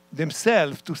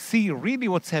themselves to see really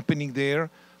what's happening there.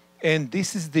 And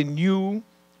this is the new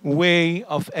way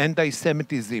of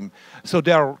anti-Semitism. So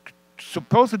they are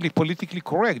supposedly politically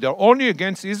correct. They're only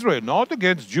against Israel, not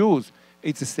against Jews.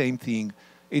 It's the same thing.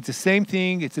 It's the same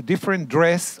thing. It's a different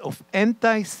dress of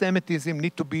anti-Semitism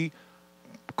need to be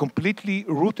completely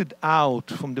rooted out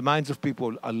from the minds of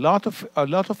people. A lot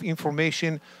of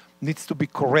information needs to be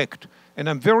correct. And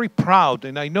I'm very proud,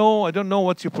 and I don't know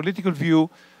what's your political view,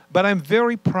 but I'm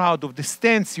very proud of the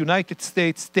stance United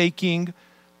States taking,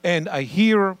 and I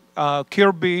hear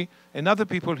Kirby and other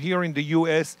people here in the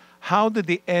U.S., how did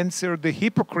they answer the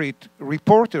hypocrite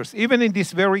reporters, even in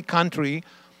this very country,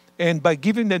 and by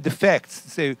giving them the facts,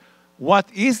 say, what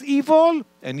is evil?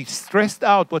 And he stressed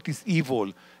out what is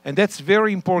evil. And that's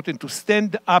very important to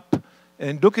stand up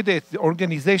and look at it. The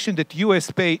organization that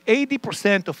U.S. pay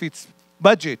 80% of its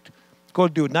budget,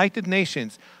 called the United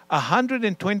Nations,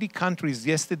 120 countries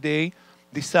yesterday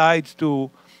decide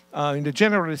to, in the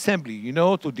General Assembly, you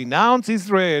know, to denounce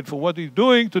Israel for what it's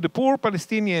doing to the poor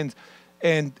Palestinians.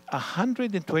 And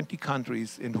 120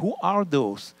 countries, and who are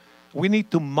those? We need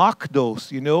to mock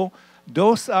those, you know.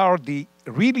 Those are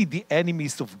really the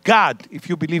enemies of God, if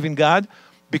you believe in God,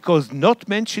 because not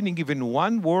mentioning even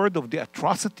one word of the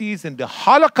atrocities and the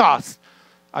Holocaust.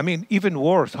 I mean, even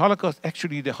worse, Holocaust,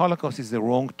 actually the Holocaust is the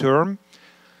wrong term.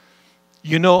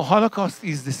 You know, Holocaust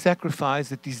is the sacrifice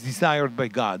that is desired by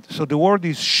God. So the word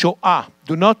is Shoah.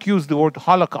 Do not use the word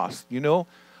Holocaust, you know.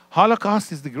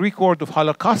 Holocaust is the Greek word of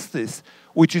holocaustis,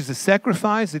 which is a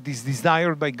sacrifice that is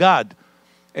desired by God.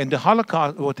 And the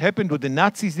Holocaust, what happened with the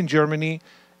Nazis in Germany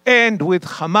and with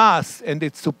Hamas and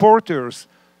its supporters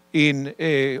in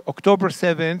October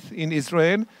 7th in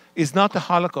Israel is not a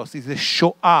Holocaust, it's a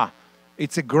Shoah.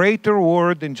 It's a greater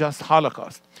word than just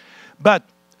Holocaust. But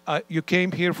you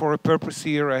came here for a purpose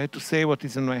here. I had to say what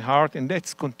is in my heart, and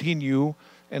let's continue.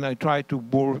 And I try to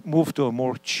move to a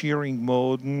more cheering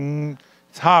mode.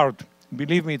 It's hard.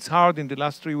 Believe me, it's hard. In the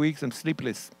last 3 weeks, I'm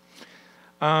sleepless.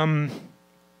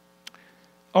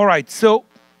 All right, so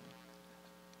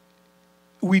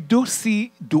we do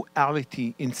see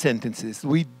duality in sentences.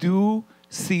 We do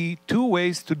see two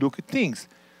ways to look at things.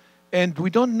 And we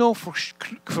don't know for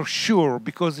sure,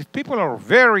 because if people are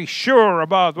very sure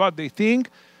about what they think,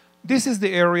 this is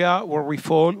the area where we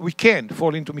can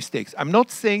fall into mistakes. I'm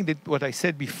not saying that what I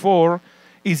said before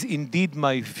is indeed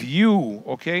my view,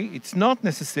 okay? It's not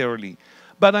necessarily.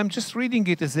 But I'm just reading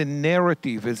it as a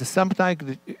narrative, as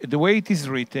something, the way it is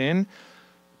written.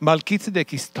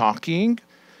 Melchizedek is talking,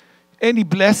 and he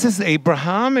blesses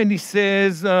Abraham, and he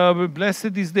says,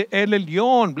 blessed is the El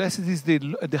Elyon, blessed is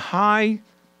the high,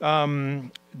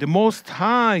 the Most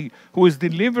High, who has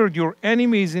delivered your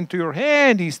enemies into your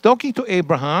hand. He's talking to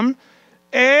Abraham,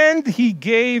 and he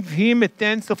gave him a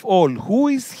tenth of all. Who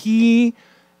is he?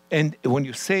 And when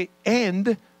you say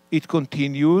 "and," it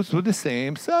continues with the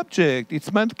same subject.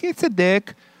 It's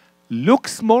Melchizedek.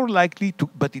 Looks more likely to,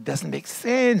 but it doesn't make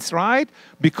sense, right?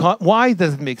 Because why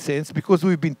does it make sense? Because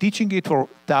we've been teaching it for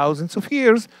thousands of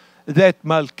years that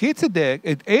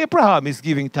Melchizedek, Abraham is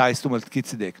giving tithes to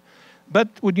Melchizedek. But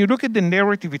when you look at the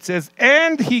narrative, it says,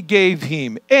 and he gave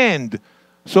him, and.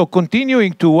 So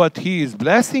continuing to what he is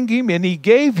blessing him, and he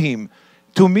gave him.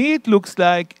 To me, it looks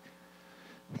like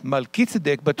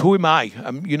Melchizedek, but who am I?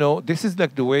 You know, this is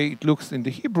like the way it looks in the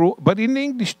Hebrew, but in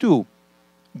English too.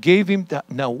 Gave him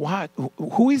that. Now what?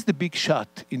 Who is the big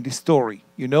shot in this story?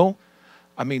 You know?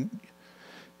 I mean,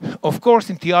 of course,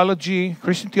 in theology,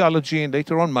 Christian theology, and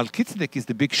later on, Melchizedek is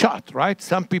the big shot, right?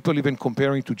 Some people even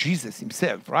comparing to Jesus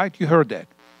himself, right? You heard that.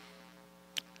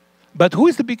 But who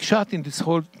is the big shot in this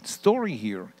whole story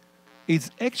here?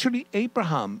 It's actually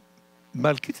Abraham.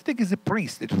 Melchizedek is a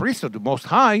priest of the Most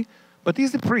High, but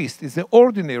he's a priest. He's an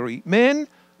ordinary man,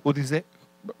 but he's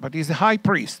a high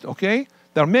priest, okay?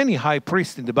 There are many high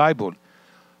priests in the Bible.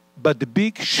 But the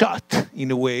big shot,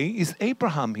 in a way, is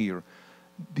Abraham here.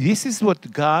 This is what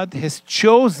God has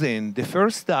chosen the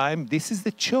first time. This is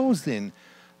the chosen.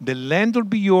 The land will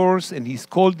be yours, and he's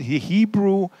called the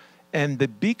Hebrew. And the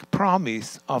big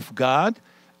promise of God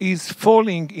is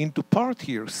falling into part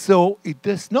here. So it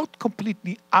is not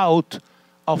completely out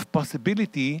of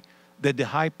possibility that the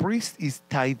high priest is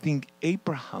tithing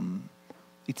Abraham.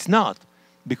 It's not.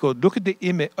 Because look at the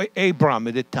image, Abram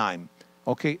at the time.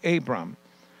 Okay, Abram.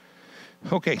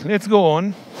 Okay, let's go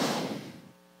on.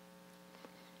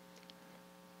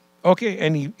 Okay,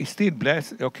 and he still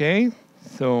blessed. Okay,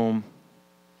 so.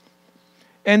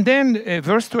 And then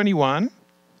verse 21.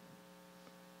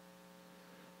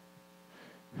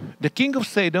 The king of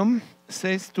Sodom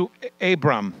says to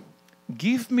Abram,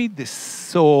 give me the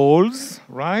souls,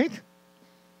 right?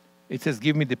 It says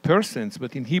give me the persons,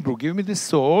 but in Hebrew, give me the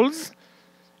souls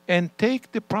and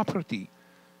take the property.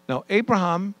 Now,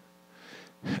 Abraham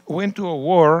went to a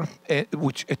war at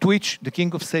which the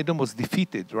king of Sodom was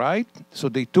defeated, right? So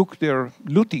they took their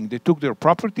looting, they took their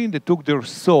property, and they took their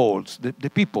souls, the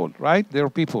people, right? Their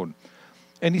people.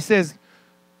 And he says,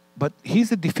 but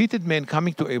he's a defeated man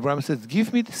coming to Abraham and says,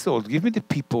 give me the souls, give me the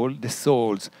people, the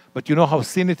souls. But you know how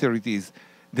sinister it is.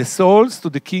 The souls to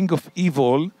the king of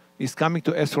evil is coming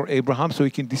to ask for Abraham so he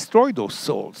can destroy those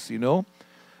souls, you know?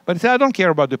 But he said, I don't care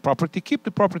about the property. Keep the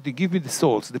property. Give me the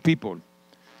souls, the people.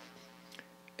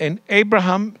 And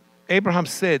Abram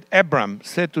said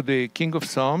to the king of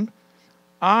Sodom,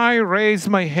 I raise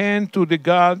my hand to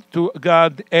God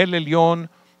El Elyon,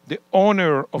 the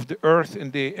owner of the earth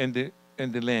and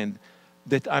the land,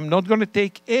 that I'm not going to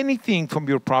take anything from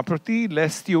your property,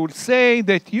 lest you will say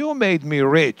that you made me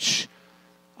rich.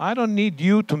 I don't need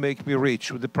you to make me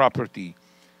rich with the property.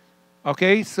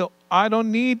 Okay, so I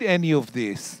don't need any of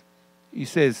this. He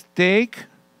says,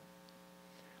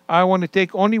 I want to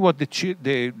take only what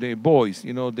the boys,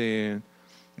 you know, the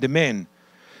men.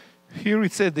 Here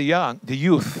it says the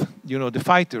youth, you know, the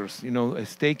fighters, you know,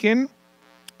 has taken,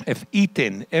 have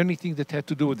eaten anything that had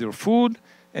to do with their food,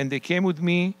 and they came with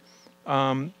me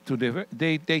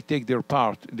they take their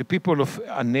part. The people of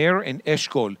Aner and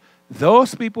Eshkol,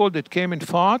 those people that came and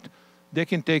fought, they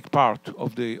can take part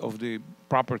of the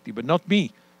property, but not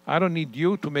me. I don't need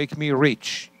you to make me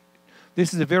rich.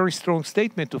 This is a very strong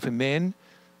statement of a man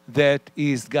that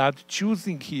is God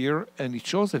choosing here, and it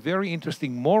shows a very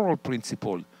interesting moral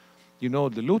principle. You know,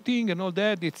 the looting and all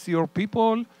that, it's your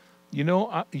people. You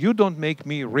know, you don't make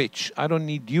me rich. I don't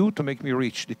need you to make me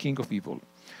rich, the king of evil.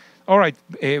 All right,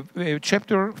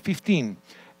 chapter 15.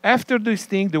 After this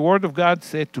thing, the word of God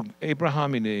said to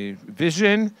Abraham in a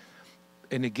vision,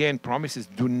 and again promises,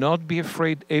 do not be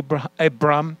afraid,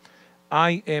 Abram.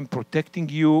 I am protecting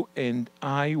you, and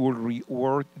I will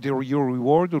reward, your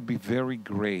reward will be very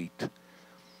great.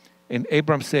 And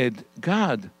Abram said,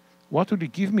 God, What would he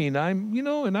give me? And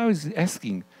and I was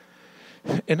asking.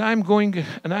 And I'm going,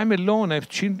 and I'm alone. I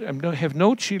have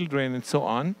no children and so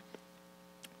on.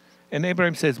 And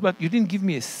Abraham says, but you didn't give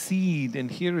me a seed, and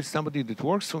here is somebody that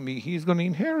works for me. He's going to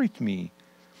inherit me.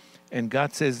 And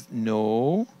God says,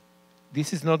 no,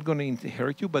 this is not going to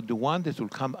inherit you, but the one that will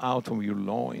come out from your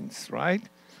loins, right?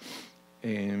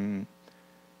 And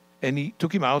he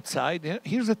took him outside.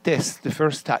 Here's a test, the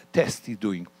first test he's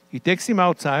doing. He takes him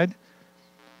outside,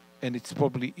 and it's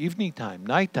probably evening time,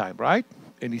 nighttime, right?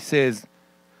 And he says,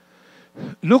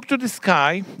 look to the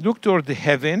sky, look toward the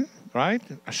heaven, right?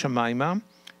 Hashemayma,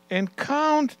 and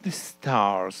count the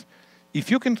stars.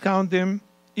 If you can count them,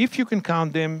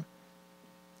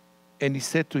 and he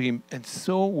said to him, and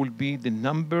so will be the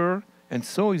number, and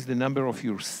so is the number of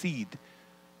your seed.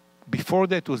 Before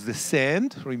that was the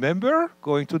sand, remember?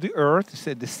 Going to the earth, he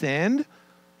said the sand,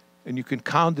 and you can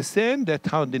count the sand, that's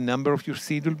how the number of your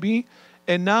seed will be.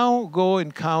 And now go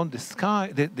and count the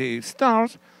sky, the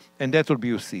stars, and that will be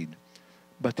your seed.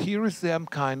 But here is some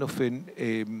kind of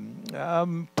a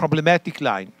problematic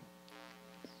line.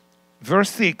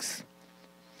 Verse 6,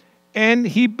 and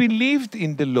he believed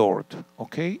in the Lord.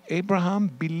 Okay, Abraham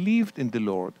believed in the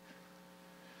Lord.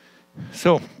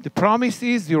 So the promise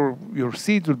is your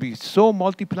seed will be so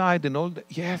multiplied and all that.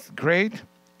 Yes, great.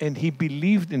 And he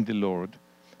believed in the Lord.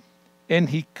 And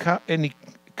he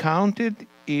counted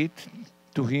it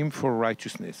to him for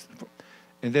righteousness.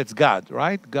 And that's God,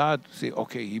 right? God say,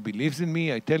 okay, he believes in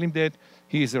me. I tell him that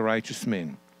he is a righteous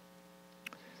man.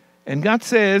 And God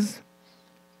says,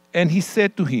 and he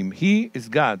said to him, he is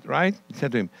God, right? He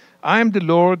said to him, I am the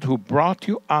Lord who brought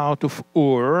you out of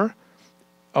Ur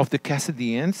of the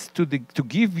Chaldeans to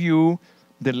give you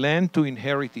the land to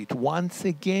inherit it. Once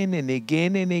again and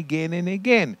again and again and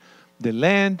again. The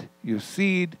land, your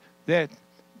seed, that.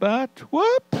 But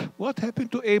what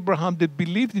happened to Abraham that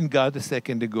believed in God a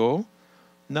second ago?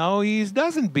 Now he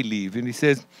doesn't believe. And he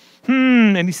says,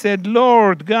 and he said,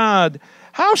 Lord God,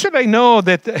 how should I know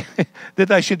that,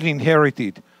 that I should inherit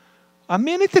it? A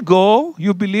minute ago,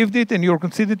 you believed it and you're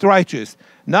considered righteous.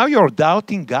 Now you're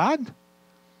doubting God?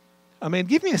 I mean,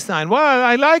 give me a sign. Well,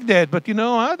 I like that, but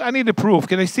I need a proof.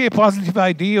 Can I see a positive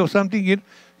ID or something?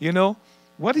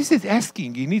 What is it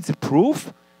asking? He needs a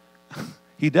proof?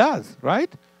 He does,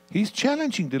 right? He's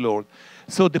challenging the Lord.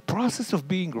 So the process of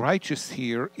being righteous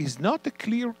here is not a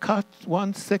clear-cut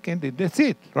 1 second, and that's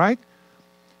it, right?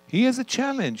 He has a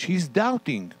challenge. He's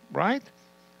doubting, right?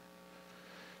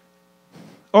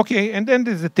 Okay, and then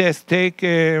there's a test.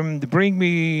 Bring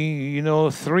me,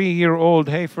 3-year-old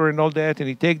heifer and all that, and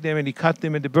he take them and he cut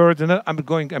them and the birds, and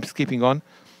I'm skipping on.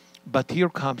 But here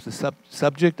comes the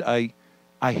subject.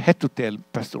 I had to tell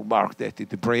Pastor Mark that at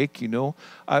the break,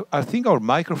 I think our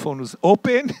microphone was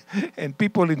open and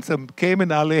people in some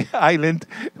Cayman Island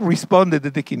responded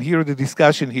that they can hear the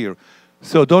discussion here.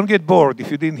 So don't get bored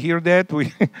if you didn't hear that.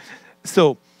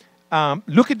 So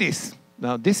look at this.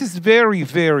 Now, this is very,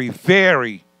 very,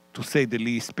 very, to say the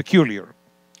least, peculiar.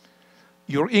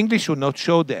 Your English will not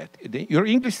show that. Your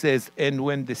English says, and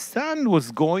when the sun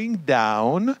was going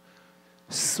down,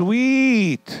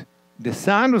 sweet. The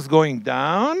sun was going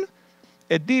down,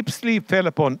 a deep sleep fell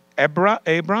upon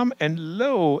Abram, and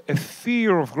lo, a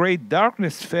fear of great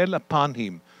darkness fell upon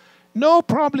him. No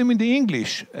problem in the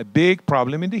English, a big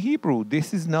problem in the Hebrew.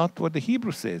 This is not what the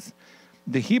Hebrew says.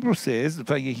 The Hebrew says,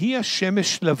 Vayehi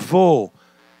hashemesh lavo,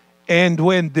 and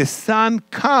when the sun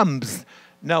comes.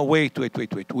 Now, wait.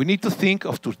 We need to think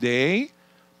of today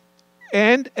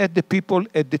and at the people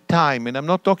at the time. And I'm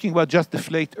not talking about just the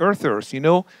flat earthers,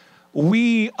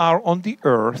 We are on the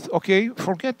earth, okay?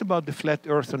 Forget about the flat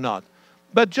earth or not.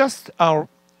 But just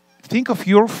think of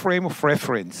your frame of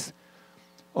reference.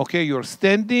 Okay, you're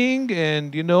standing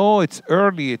and, it's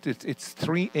early. It's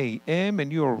 3 a.m.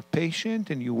 and you're patient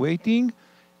and you're waiting.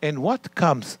 And what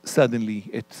comes suddenly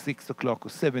at 6 o'clock or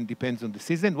 7, depends on the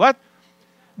season? What?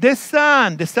 The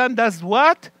sun. The sun does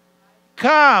what?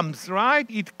 Comes, right?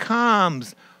 It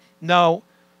comes. Now,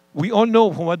 we all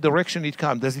know from what direction it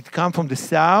comes. Does it come from the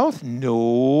south?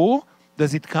 No.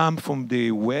 Does it come from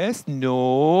the west?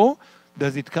 No.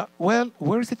 Does it come? Well,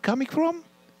 where is it coming from?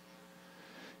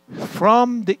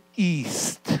 From the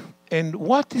east. And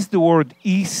what is the word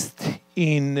east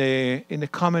in a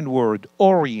common word?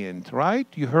 Orient, right?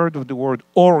 You heard of the word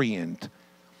orient.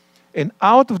 And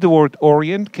out of the word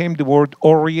orient came the word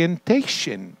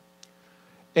orientation.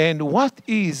 And what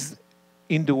is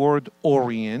in the word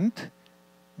orient?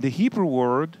 The Hebrew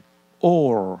word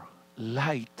or,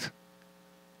 light.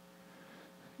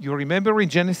 You remember in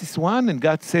Genesis 1, and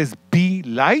God says, be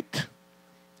light?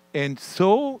 And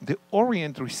so the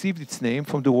Orient received its name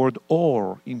from the word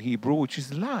or in Hebrew, which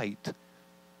is light.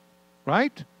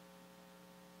 Right?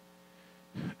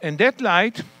 And that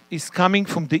light is coming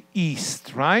from the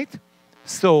east, right?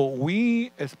 So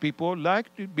we, as people,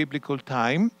 like the biblical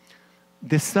time,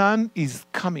 the sun is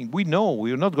coming. We know,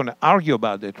 we're not going to argue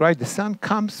about it, right? The sun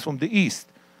comes from the east.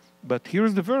 But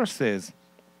here's the verse says,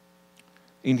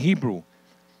 in Hebrew,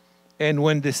 and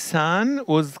when the sun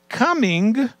was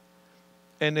coming,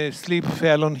 and a sleep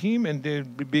fell on him, and there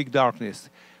be big darkness.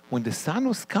 When the sun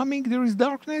was coming, there is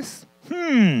darkness?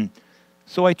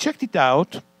 So I checked it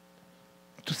out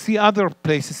to see other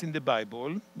places in the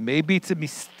Bible. Maybe it's a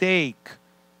mistake,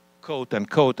 quote,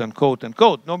 unquote, unquote,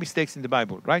 unquote. No mistakes in the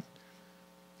Bible, right?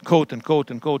 Quote, unquote,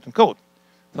 unquote, unquote.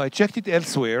 So I checked it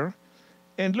elsewhere.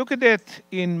 And look at that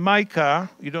in Micah.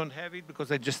 You don't have it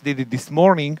because I just did it this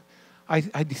morning.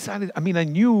 I decided, I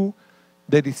knew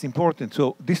that it's important.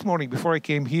 So this morning, before I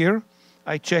came here,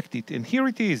 I checked it. And here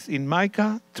it is in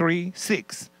Micah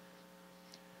 3:6.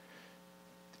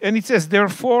 And it says,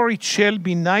 therefore it shall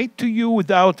be night to you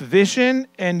without vision,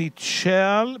 and it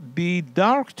shall be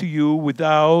dark to you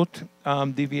without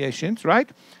deviations, right?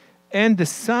 And the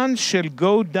sun shall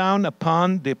go down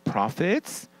upon the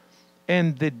prophets,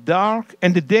 and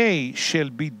the day shall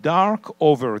be dark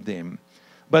over them.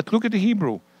 But look at the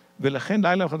Hebrew. ולכן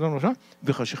לילה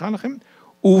וחשיכה לכם,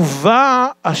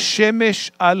 ובא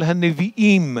השמש על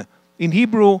הנביאים. In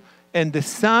Hebrew, and the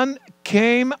sun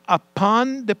came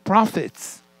upon the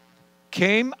prophets.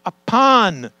 Came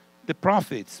upon the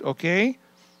prophets, okay?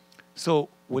 So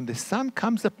when the sun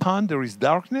comes upon, there is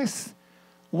darkness.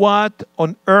 What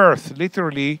on earth,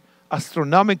 literally,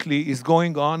 astronomically, is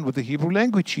going on with the Hebrew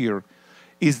language here?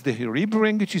 Is the Hebrew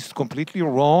language is completely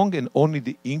wrong and only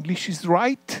the English is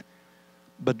right?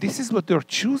 But this is what they're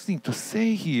choosing to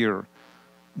say here.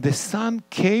 The sun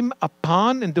came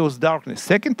upon and there was darkness.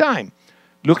 Second time.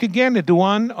 Look again at the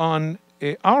one on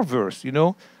our verse,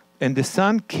 And the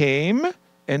sun came,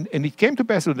 and it came to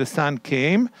pass when the sun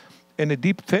came, and a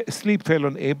deep sleep fell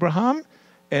on Abraham,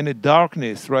 and a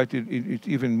darkness, right? It's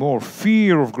even more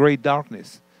fear of great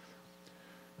darkness.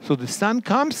 So the sun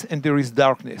comes and there is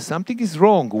darkness. Something is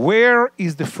wrong. Where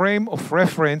is the frame of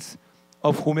reference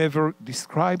of whomever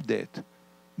described that?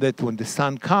 That when the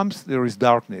sun comes, there is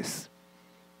darkness.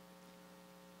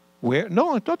 Where?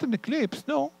 No, not an eclipse,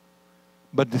 no.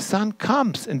 But the sun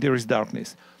comes and there is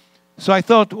darkness. So I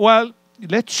thought, well,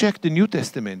 let's check the New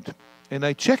Testament. And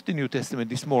I checked the New Testament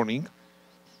this morning.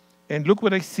 And look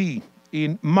what I see.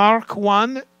 In Mark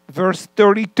 1, verse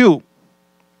 32.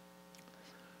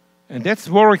 And that's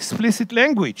more explicit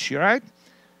language, right?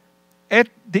 At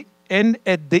the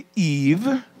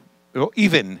eve, or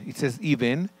even, it says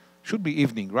even, should be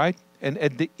evening, right? And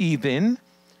at the even,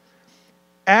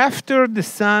 after the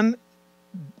sun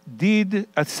did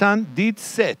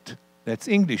set, that's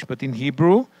English, but in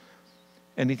Hebrew,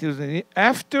 and it is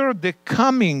after the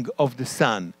coming of the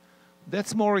sun.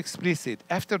 That's more explicit.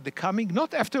 After the coming,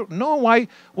 not after, no,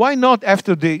 why not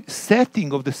after the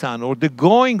setting of the sun or the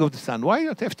going of the sun? Why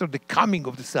not after the coming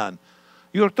of the sun?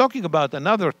 You're talking about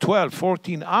another 12,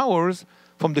 14 hours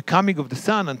from the coming of the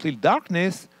sun until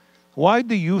darkness. Why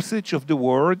the usage of the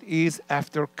word is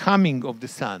after coming of the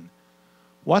sun?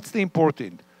 What's the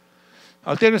important?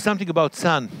 I'll tell you something about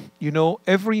sun.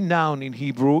 Every noun in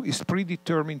Hebrew is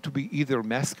predetermined to be either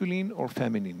masculine or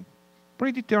feminine.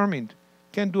 Predetermined.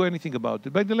 Can't do anything about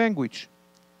it by the language.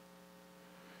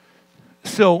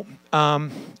 So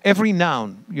every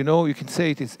noun, you can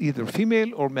say it is either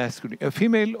female or masculine,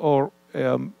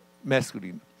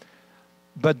 masculine.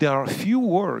 But there are a few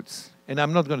words, and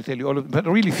I'm not going to tell you all of them, but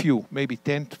really few, maybe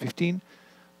 10 to 15,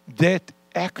 that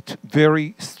act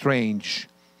very strange.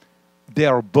 They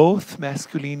are both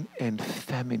masculine and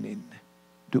feminine.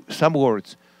 Some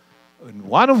words. And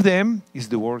one of them is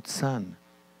the word sun.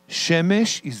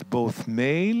 Shemesh is both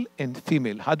male and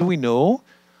female. How do we know?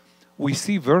 We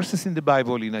see verses in the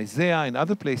Bible, in Isaiah and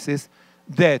other places,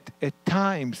 that at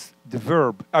times the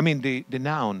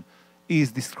noun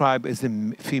is described as a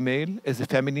female, as a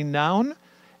feminine noun,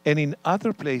 and in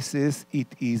other places it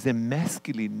is a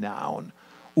masculine noun.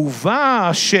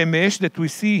 Uva Shemesh, that we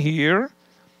see here,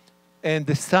 and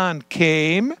the sun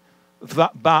came,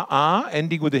 ba'a,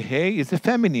 ending with a hey, is a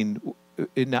feminine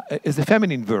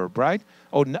verb, right?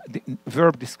 Or the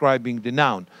verb describing the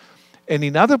noun. And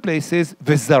in other places,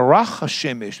 v'zarach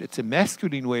hashemesh, it's a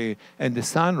masculine way, and the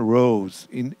sun rose.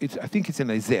 I think it's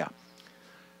in Isaiah.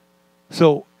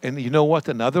 So, and you know what?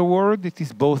 Another word that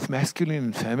is both masculine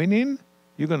and feminine?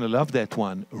 You're going to love that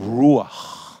one.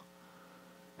 Ruach.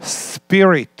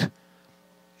 Spirit.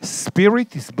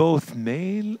 Spirit is both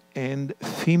male and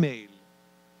female.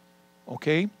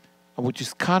 okay? Which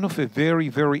is kind of a very,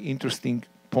 very interesting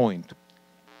point.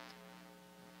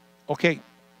 Okay,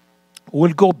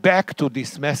 we'll go back to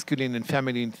this masculine and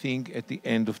feminine thing at the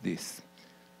end of this.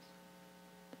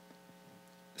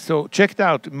 So check it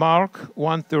out, Mark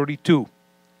 1:32,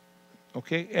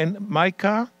 okay, and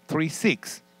Micah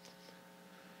 3:6.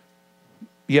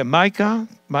 Yeah, Micah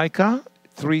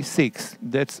 3:6.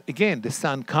 That's, again, the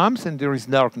sun comes and there is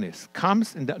darkness.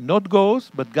 Comes and not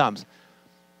goes, but comes.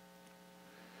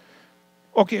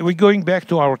 Okay, we're going back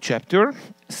to our chapter.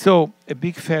 So a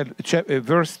big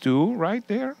verse 2 right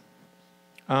there.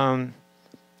 And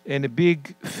a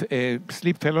big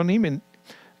sleep fell on him.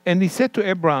 And he said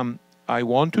to Abram, I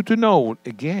want you to know,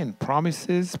 again,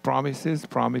 promises, promises,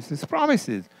 promises,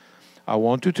 promises. I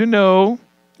want you to know,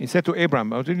 he said to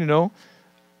Abram, I want you to know,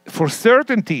 for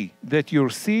certainty that your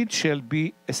seed shall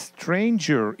be a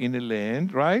stranger in a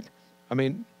land, right? I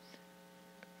mean,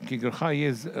 כי גרך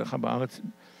יהיה זרעך בארץ,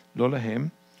 לא להם.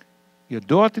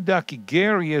 ידוע תדע כי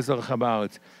גר יהיה זרעך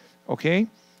בארץ. Okay?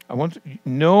 I want to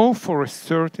know for a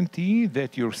certainty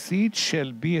that your seed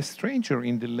shall be a stranger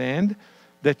in the land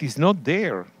that is not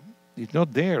there. It's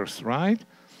not theirs, right?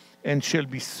 And shall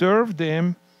be served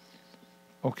them,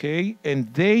 okay?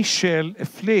 And they shall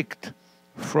afflict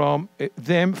from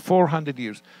them 400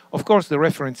 years. Of course, the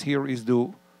reference here is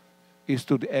to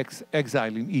the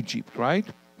exile in Egypt, right?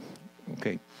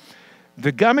 Okay.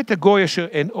 וגם את הגוי אשר,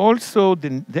 and also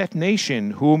that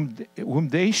nation whom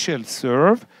they shall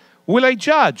serve, will I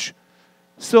judge.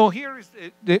 So here is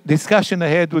the discussion I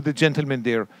had with the gentleman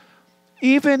there.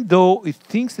 Even though it's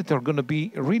things that are going to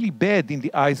be really bad in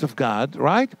the eyes of God,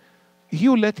 right? He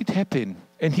will let it happen.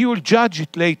 And he will judge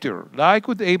it later. Like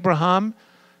with Abraham,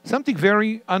 something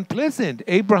very unpleasant.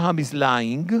 Abraham is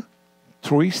lying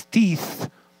through his teeth.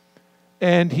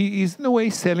 And he is in a way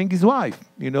selling his wife,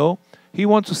 you know. He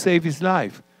wants to save his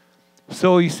life.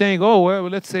 So he's saying, oh, well,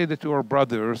 let's say that we're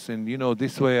brothers, and, you know,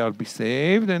 this way I'll be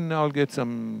saved, and I'll get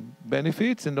some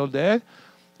benefits and all that,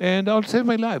 and I'll save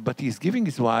my life. But he's giving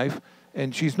his wife,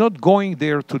 and she's not going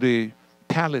there to the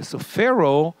palace of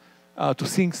Pharaoh to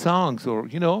sing songs, or,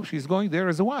 you know, she's going there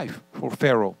as a wife for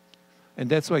Pharaoh. And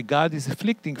that's why God is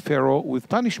afflicting Pharaoh with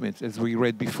punishments, as we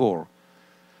read before.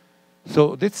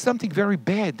 So that's something very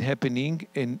bad happening,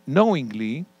 and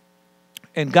knowingly,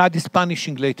 and God is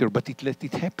punishing later, but it let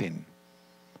it happen.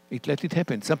 It let it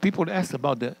happen. Some people ask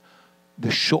about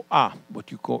the Shoah, what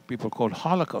people call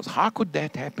Holocaust. How could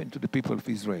that happen to the people of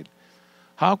Israel?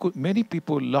 How could many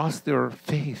people lost their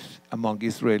faith among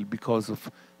Israel because of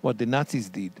what the Nazis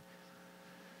did?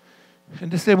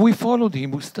 And they said, we followed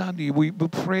him, we studied, we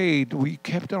prayed, we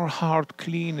kept our heart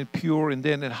clean and pure, and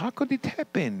how could it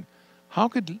happen? How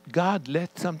could God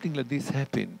let something like this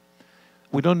happen?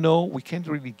 We don't know. We can't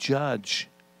really judge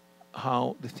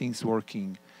how the thing's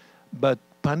working. But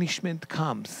punishment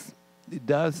comes.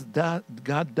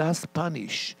 God does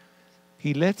punish.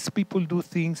 He lets people do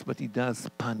things, but he does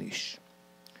punish.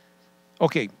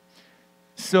 Okay.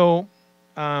 So,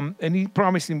 and he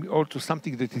promised him also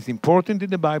something that is important in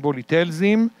the Bible. He tells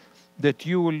him that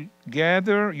you will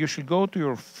gather, you should go to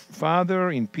your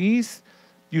father in peace.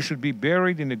 You should be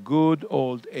buried in a good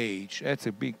old age. That's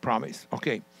a big promise.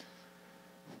 Okay.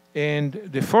 And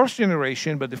the fourth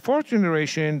generation,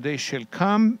 they shall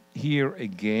come here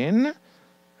again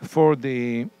for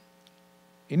the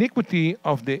iniquity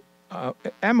of the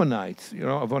Ammonites, you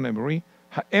know, of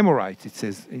Amorites, it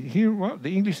says. Here, well,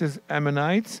 the English says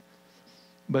Ammonites,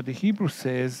 but the Hebrew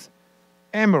says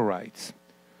Amorites.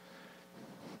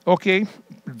 Okay,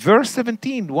 verse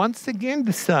 17, once again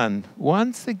the sun,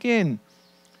 once again.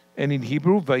 And in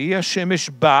Hebrew, Vayhi Hashemesh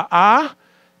Ba'ah,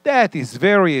 that is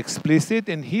very explicit.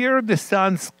 And here the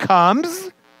sun comes.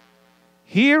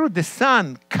 Here the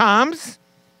sun comes.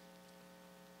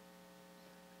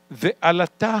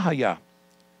 Ve'alata haya.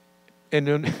 And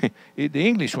in the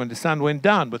English, when the sun went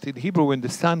down, but in Hebrew, when the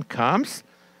sun comes,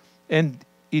 and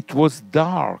it was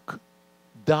dark.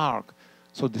 Dark.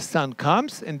 So the sun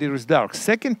comes and there is dark.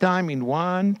 Second time in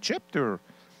one chapter,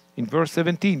 in verse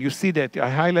 17, you see that I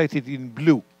highlighted in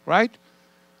blue, right?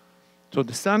 So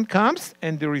the sun comes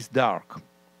and there is dark.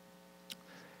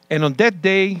 And on that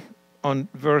day, on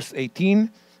verse 18,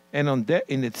 and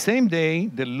in the same day,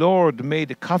 the Lord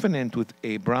made a covenant with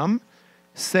Abram,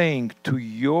 saying, to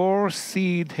your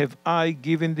seed have I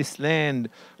given this land,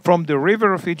 from the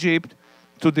river of Egypt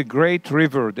to the great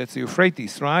river. That's the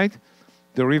Euphrates, right?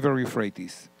 The river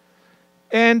Euphrates.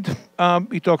 And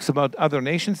he talks about other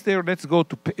nations there. Let's go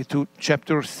to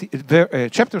chapter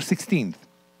 16.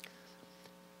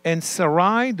 And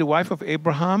Sarai, the wife of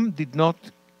Abraham, did not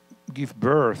give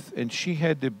birth, and she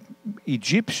had the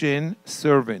Egyptian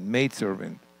servant,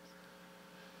 maidservant.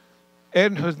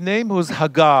 And her name was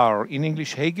Hagar. In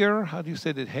English, Hagar. How do you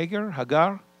say that? Hagar?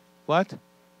 Hagar? What?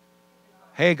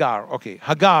 Hagar. Okay,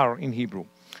 Hagar in Hebrew.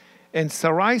 And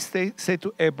Sarai said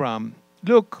to Abram,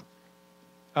 look,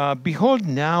 behold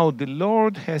now the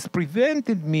Lord has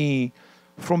prevented me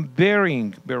from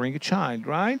bearing a child,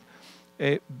 right?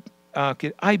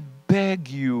 Okay, I beg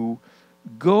you,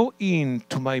 go in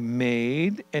to my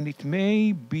maid, and it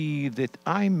may be that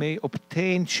I may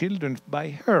obtain children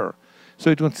by her. So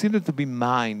it was considered to be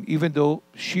mine, even though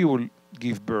she will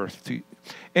give birth to you.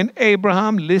 And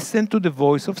Abraham listened to the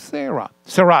voice of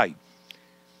Sarai.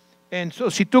 And so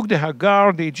she took the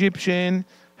Hagar, the Egyptian,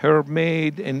 her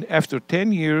maid, and after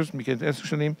 10 years, because that's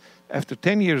her name, after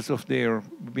 10 years of their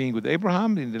being with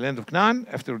Abraham in the land of Canaan,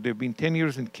 after they've been 10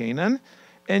 years in Canaan,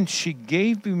 and she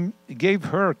gave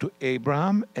her to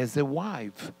Abraham as a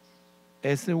wife.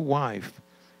 As a wife.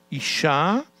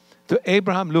 Isha, to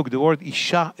Abraham, look, the word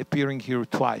Isha appearing here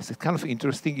twice. It's kind of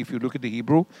interesting if you look at the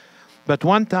Hebrew. But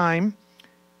one time,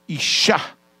 Isha,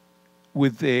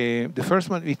 with the first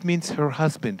one, it means her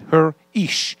husband, her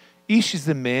Ish. Ish is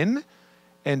a man,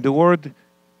 and the word,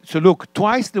 so look,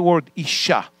 twice the word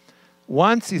Isha.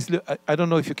 Once is, I don't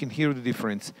know if you can hear the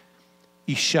difference.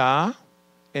 Isha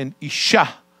and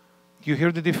Isha. You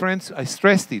hear the difference? I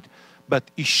stressed it. But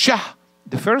Isha,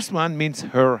 the first one means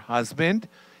her husband,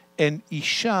 and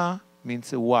Isha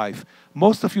means a wife.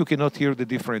 Most of you cannot hear the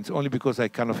difference, only because I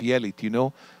kind of yell it, you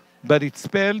know. But it's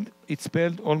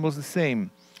spelled almost the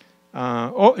same.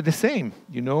 The same,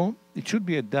 you know. It should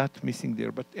be a dot missing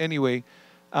there. But anyway,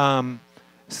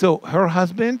 so her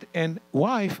husband and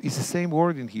wife is the same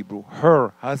word in Hebrew.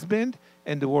 Her husband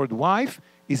and the word wife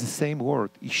is the same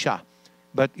word, Isha.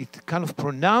 But it kind of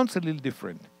pronounced a little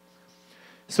different.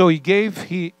 So she gave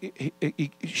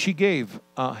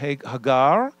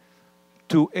Hagar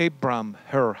to Abram,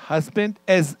 her husband,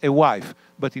 as a wife.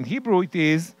 But in Hebrew it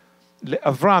is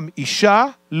Avram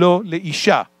Isha lo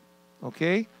leisha.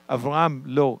 Okay? Avram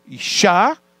lo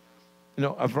Isha.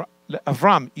 No,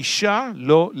 Avram Isha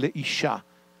lo leisha.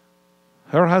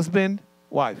 Her husband,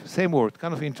 wife. Same word.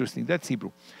 Kind of interesting. That's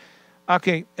Hebrew.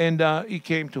 Okay, and he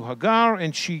came to Hagar,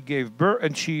 and she gave birth,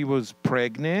 and she was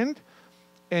pregnant.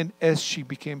 And as she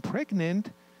became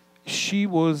pregnant, she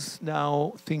was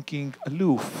now thinking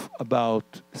aloof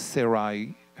about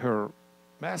Sarai, her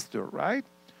master, right?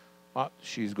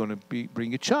 She's going to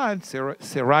bring a child.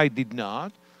 Sarai did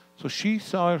not. So she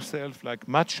saw herself like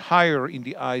much higher in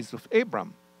the eyes of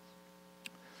Abram.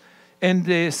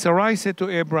 And Sarai said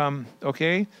to Abram,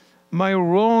 okay, my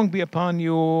wrong be upon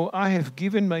you. I have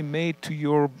given my maid to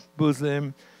your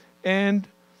bosom. And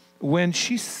when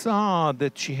she saw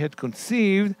that she had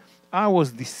conceived, I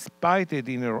was despited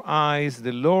in her eyes.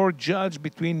 The Lord judged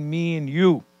between me and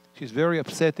you. She's very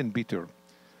upset and bitter.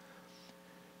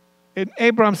 And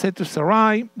Abram said to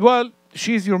Sarai, well,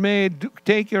 she's your maid.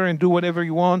 Take her and do whatever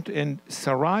you want. And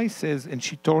Sarai says, and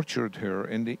she tortured her.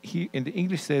 And the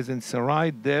English says, and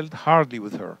Sarai dealt hardly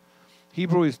with her.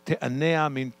 Hebrew is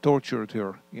te'anea, mean tortured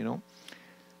her, you know.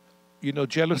 You know,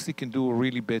 jealousy can do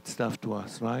really bad stuff to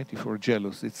us, right? If we're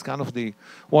jealous. It's kind of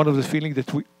one of the feelings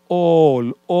that we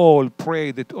all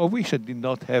pray that, oh, we did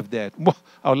not have that.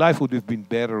 Our life would have been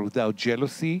better without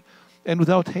jealousy and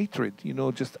without hatred, you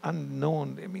know, just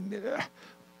unknown. I mean,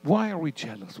 why are we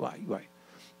jealous? Why?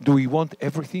 Do we want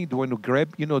everything? Do we want to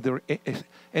grab? You know,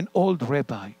 an old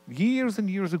rabbi years and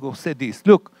years ago said this,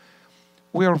 look,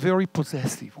 we are very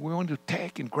possessive. We want to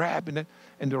take and grab.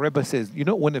 And the rabbi says, you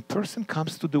know, when a person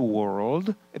comes to the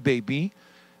world, a baby,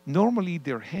 normally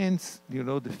their hands, you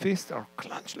know, the fists are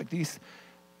clenched like this.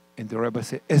 And the rabbi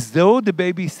said, as though the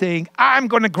baby is saying, I'm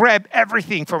going to grab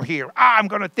everything from here. I'm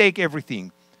going to take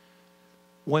everything.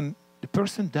 When the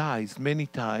person dies many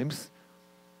times,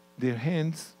 their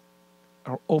hands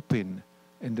are open.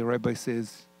 And the rabbi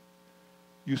says,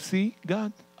 you see,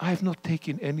 God, I have not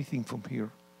taken anything from here.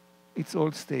 It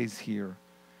all stays here.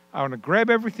 I want to grab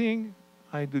everything.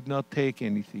 I did not take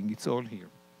anything. It's all here.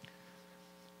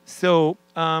 So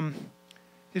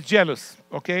he's jealous,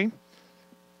 okay?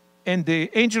 And the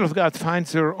angel of God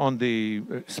finds her on the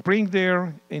spring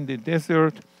there in the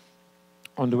desert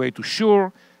on the way to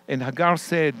Shur. And Hagar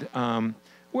said, and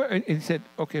he said,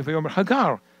 okay,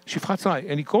 Hagar, Shifchat Sarai.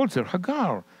 And he calls her,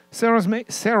 Hagar,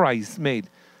 Sarai's maid.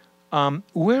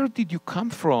 Where did you come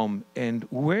from and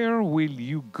where will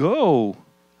you go?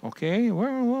 Okay,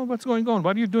 well, what's going on?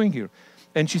 What are you doing here?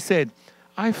 And she said,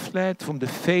 I fled from the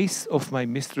face of my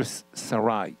mistress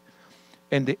Sarai.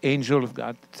 And the angel of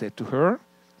God said to her,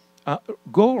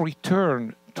 go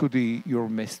return to your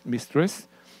mistress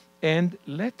and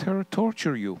let her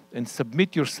torture you and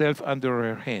submit yourself under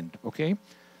her hand, okay?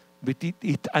 But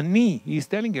it ani, he is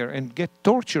telling her, and get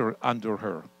torture under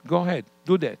her. Go ahead,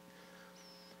 do that.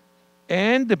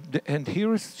 And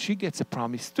she gets a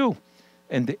promise too.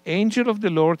 And the angel of the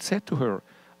Lord said to her,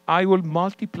 I will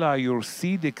multiply your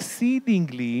seed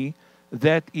exceedingly,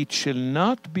 that it shall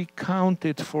not be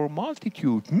counted for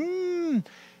multitude.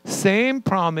 Same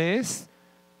promise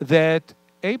that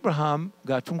Abraham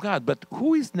got from God. But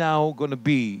who is now going to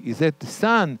be? Is that the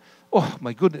son? Oh,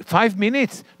 my goodness. 5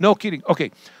 minutes? No kidding.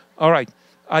 Okay. All right.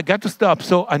 I got to stop.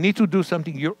 So I need to do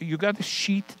something. You got a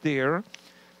sheet there,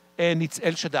 and it's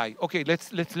El Shaddai. Okay,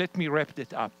 let me wrap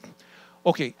that up.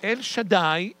 Okay, El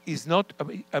Shaddai is not,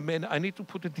 I mean, I need to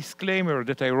put a disclaimer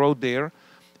that I wrote there.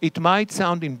 It might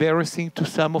sound embarrassing to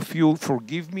some of you.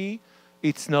 Forgive me.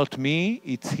 It's not me.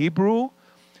 It's Hebrew.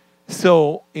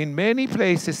 So in many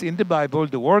places in the Bible,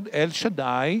 the word El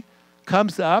Shaddai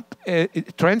comes up,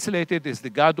 translated as the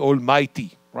God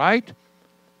Almighty, right?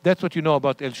 That's what you know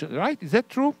about El Shaddai, right? Is that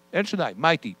true? El Shaddai,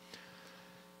 mighty.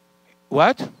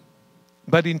 What?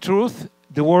 But in truth,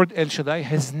 the word El Shaddai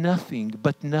has nothing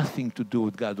to do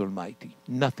with God Almighty.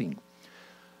 Nothing.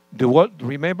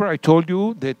 Remember I told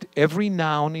you that every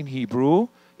noun in Hebrew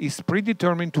is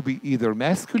predetermined to be either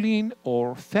masculine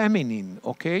or feminine,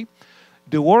 okay?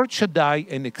 The word Shaddai,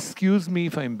 and excuse me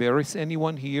if I embarrass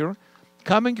anyone here,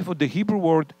 coming from the Hebrew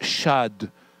word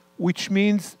shad, which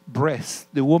means breast,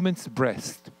 the woman's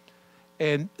breast.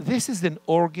 And this is an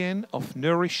organ of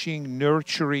nourishing,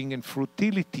 nurturing, and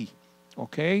fertility,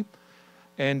 okay?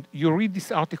 And you read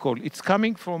this article. It's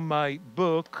coming from my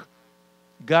book,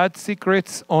 God's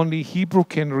Secrets Only Hebrew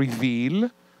Can Reveal,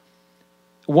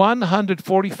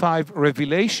 145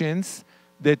 revelations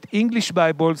that English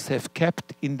Bibles have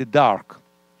kept in the dark,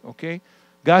 okay?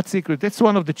 God's Secret, that's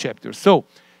one of the chapters. So,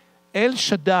 El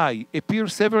Shaddai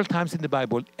appears several times in the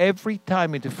Bible. Every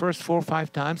time, in the first 4 or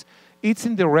 5 times, it's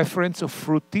in the reference of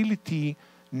fertility,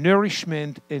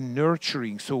 nourishment, and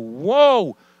nurturing. So,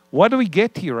 whoa! What do we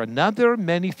get here? Another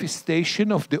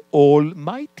manifestation of the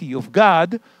Almighty, of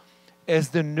God, as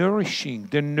the nourishing,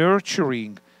 the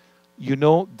nurturing. You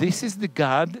know, this is the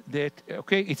God that,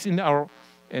 okay, it's in our,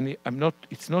 and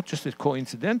it's not just a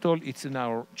coincidental, it's in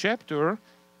our chapter.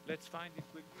 Let's find it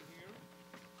quickly here.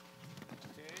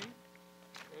 Okay,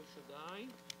 El Shaddai.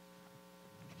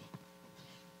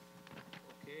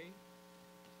 Okay,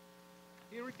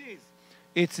 here it is.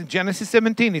 It's in Genesis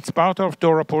 17. It's part of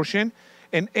Torah portion.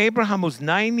 And Abraham was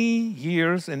 90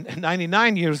 years and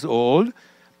 99 years old,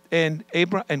 and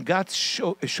God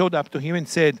showed up to him and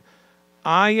said,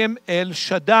 I am El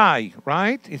Shaddai,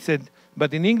 right? He said,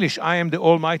 but in English, I am the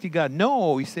Almighty God.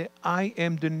 No, he said, I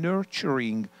am the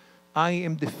nurturing. I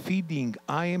am the feeding.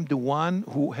 I am the one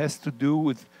who has to do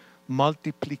with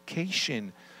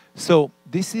multiplication. So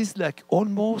this is like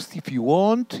almost, if you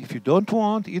want, if you don't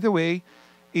want, either way,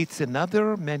 it's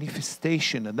another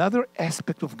manifestation, another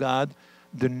aspect of God,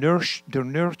 the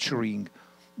nurturing,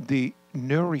 the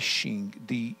nourishing,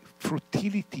 the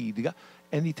fertility,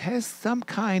 and it has some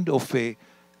kind of a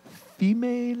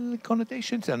female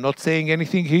connotations. I'm not saying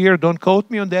anything here, don't quote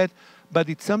me on that, but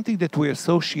it's something that we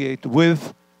associate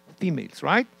with females,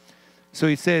 right? So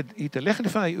he said, Lech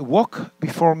Lecha, walk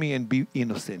before me and be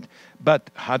innocent. But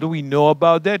how do we know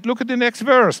about that? Look at the next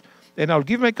verse. And I'll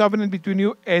give my covenant between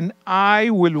you, and I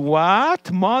will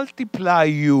what? Multiply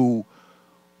you.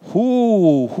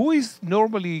 Who is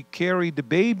normally carry the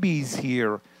babies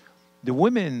here? The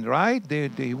women, right?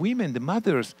 The women, the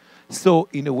mothers. So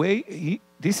in a way,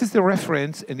 this is the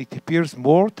reference, and it appears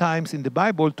more times in the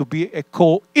Bible to be a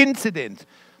coincidence.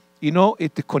 You know,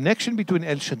 the connection between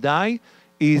El Shaddai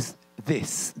is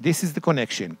this. This is the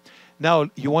connection. Now,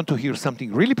 you want to hear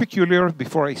something really peculiar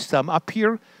before I sum up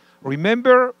here?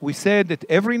 Remember, we said that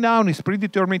every noun is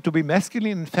predetermined to be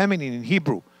masculine and feminine in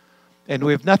Hebrew. And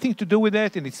we have nothing to do with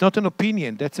that, and it's not an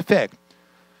opinion. That's a fact.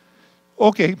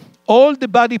 Okay, all the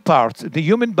body parts, the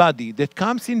human body that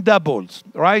comes in doubles,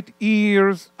 right?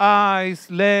 Ears, eyes,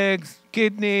 legs,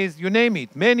 kidneys, you name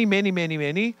it. Many, many, many,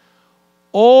 many.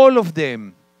 All of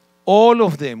them,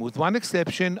 with one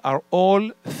exception, are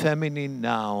all feminine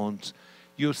nouns.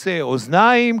 You say,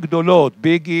 Oznaim gdolot,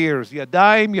 big ears,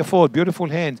 yadayim yafot, beautiful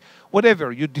hands,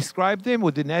 whatever. You describe them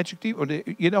with an adjective, or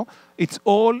it's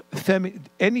all feminine.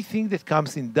 Anything that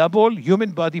comes in double,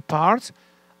 human body parts,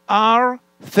 are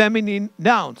feminine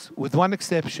nouns, with one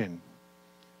exception.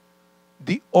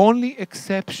 The only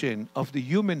exception of the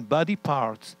human body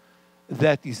parts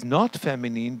that is not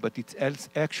feminine, but it's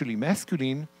actually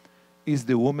masculine, is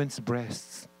the woman's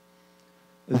breasts.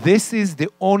 This is the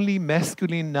only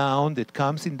masculine noun that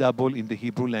comes in double in the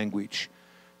Hebrew language.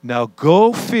 Now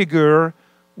go figure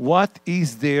What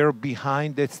is there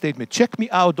behind that statement? Check me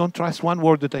out. Don't trust one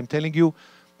word that I'm telling you.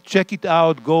 Check it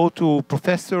out. Go to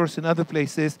professors and other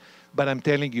places. But I'm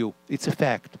telling you, it's a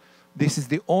fact. This is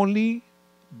the only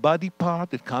body part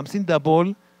that comes in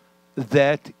double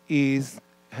that is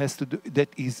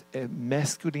a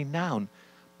masculine noun.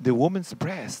 The woman's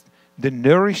breast, the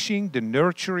nourishing, the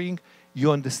nurturing.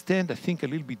 You understand, I think, a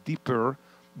little bit deeper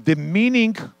the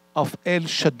meaning of El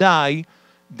Shaddai,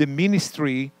 the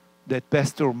ministry that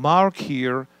Pastor Mark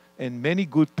here and many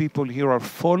good people here are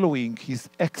following his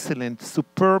excellent,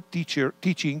 superb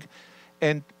teaching.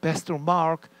 And Pastor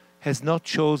Mark has not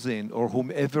chosen, or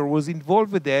whomever was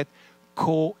involved with that,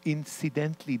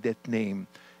 coincidentally that name.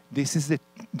 This is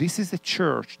a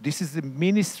church, this is a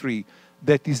ministry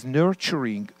that is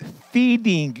nurturing,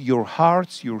 feeding your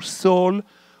hearts, your soul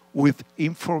with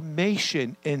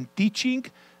information and teaching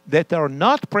that are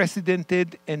not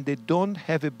precedented, and they don't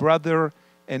have a brother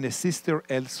and a sister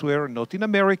elsewhere, not in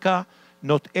America,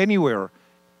 not anywhere.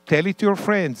 Tell it to your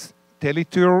friends, tell it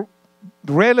to your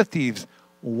relatives.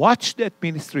 Watch that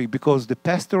ministry, because the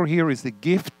pastor here is a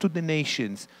gift to the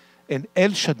nations, and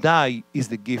El Shaddai is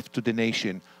the gift to the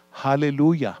nation.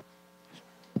 Hallelujah.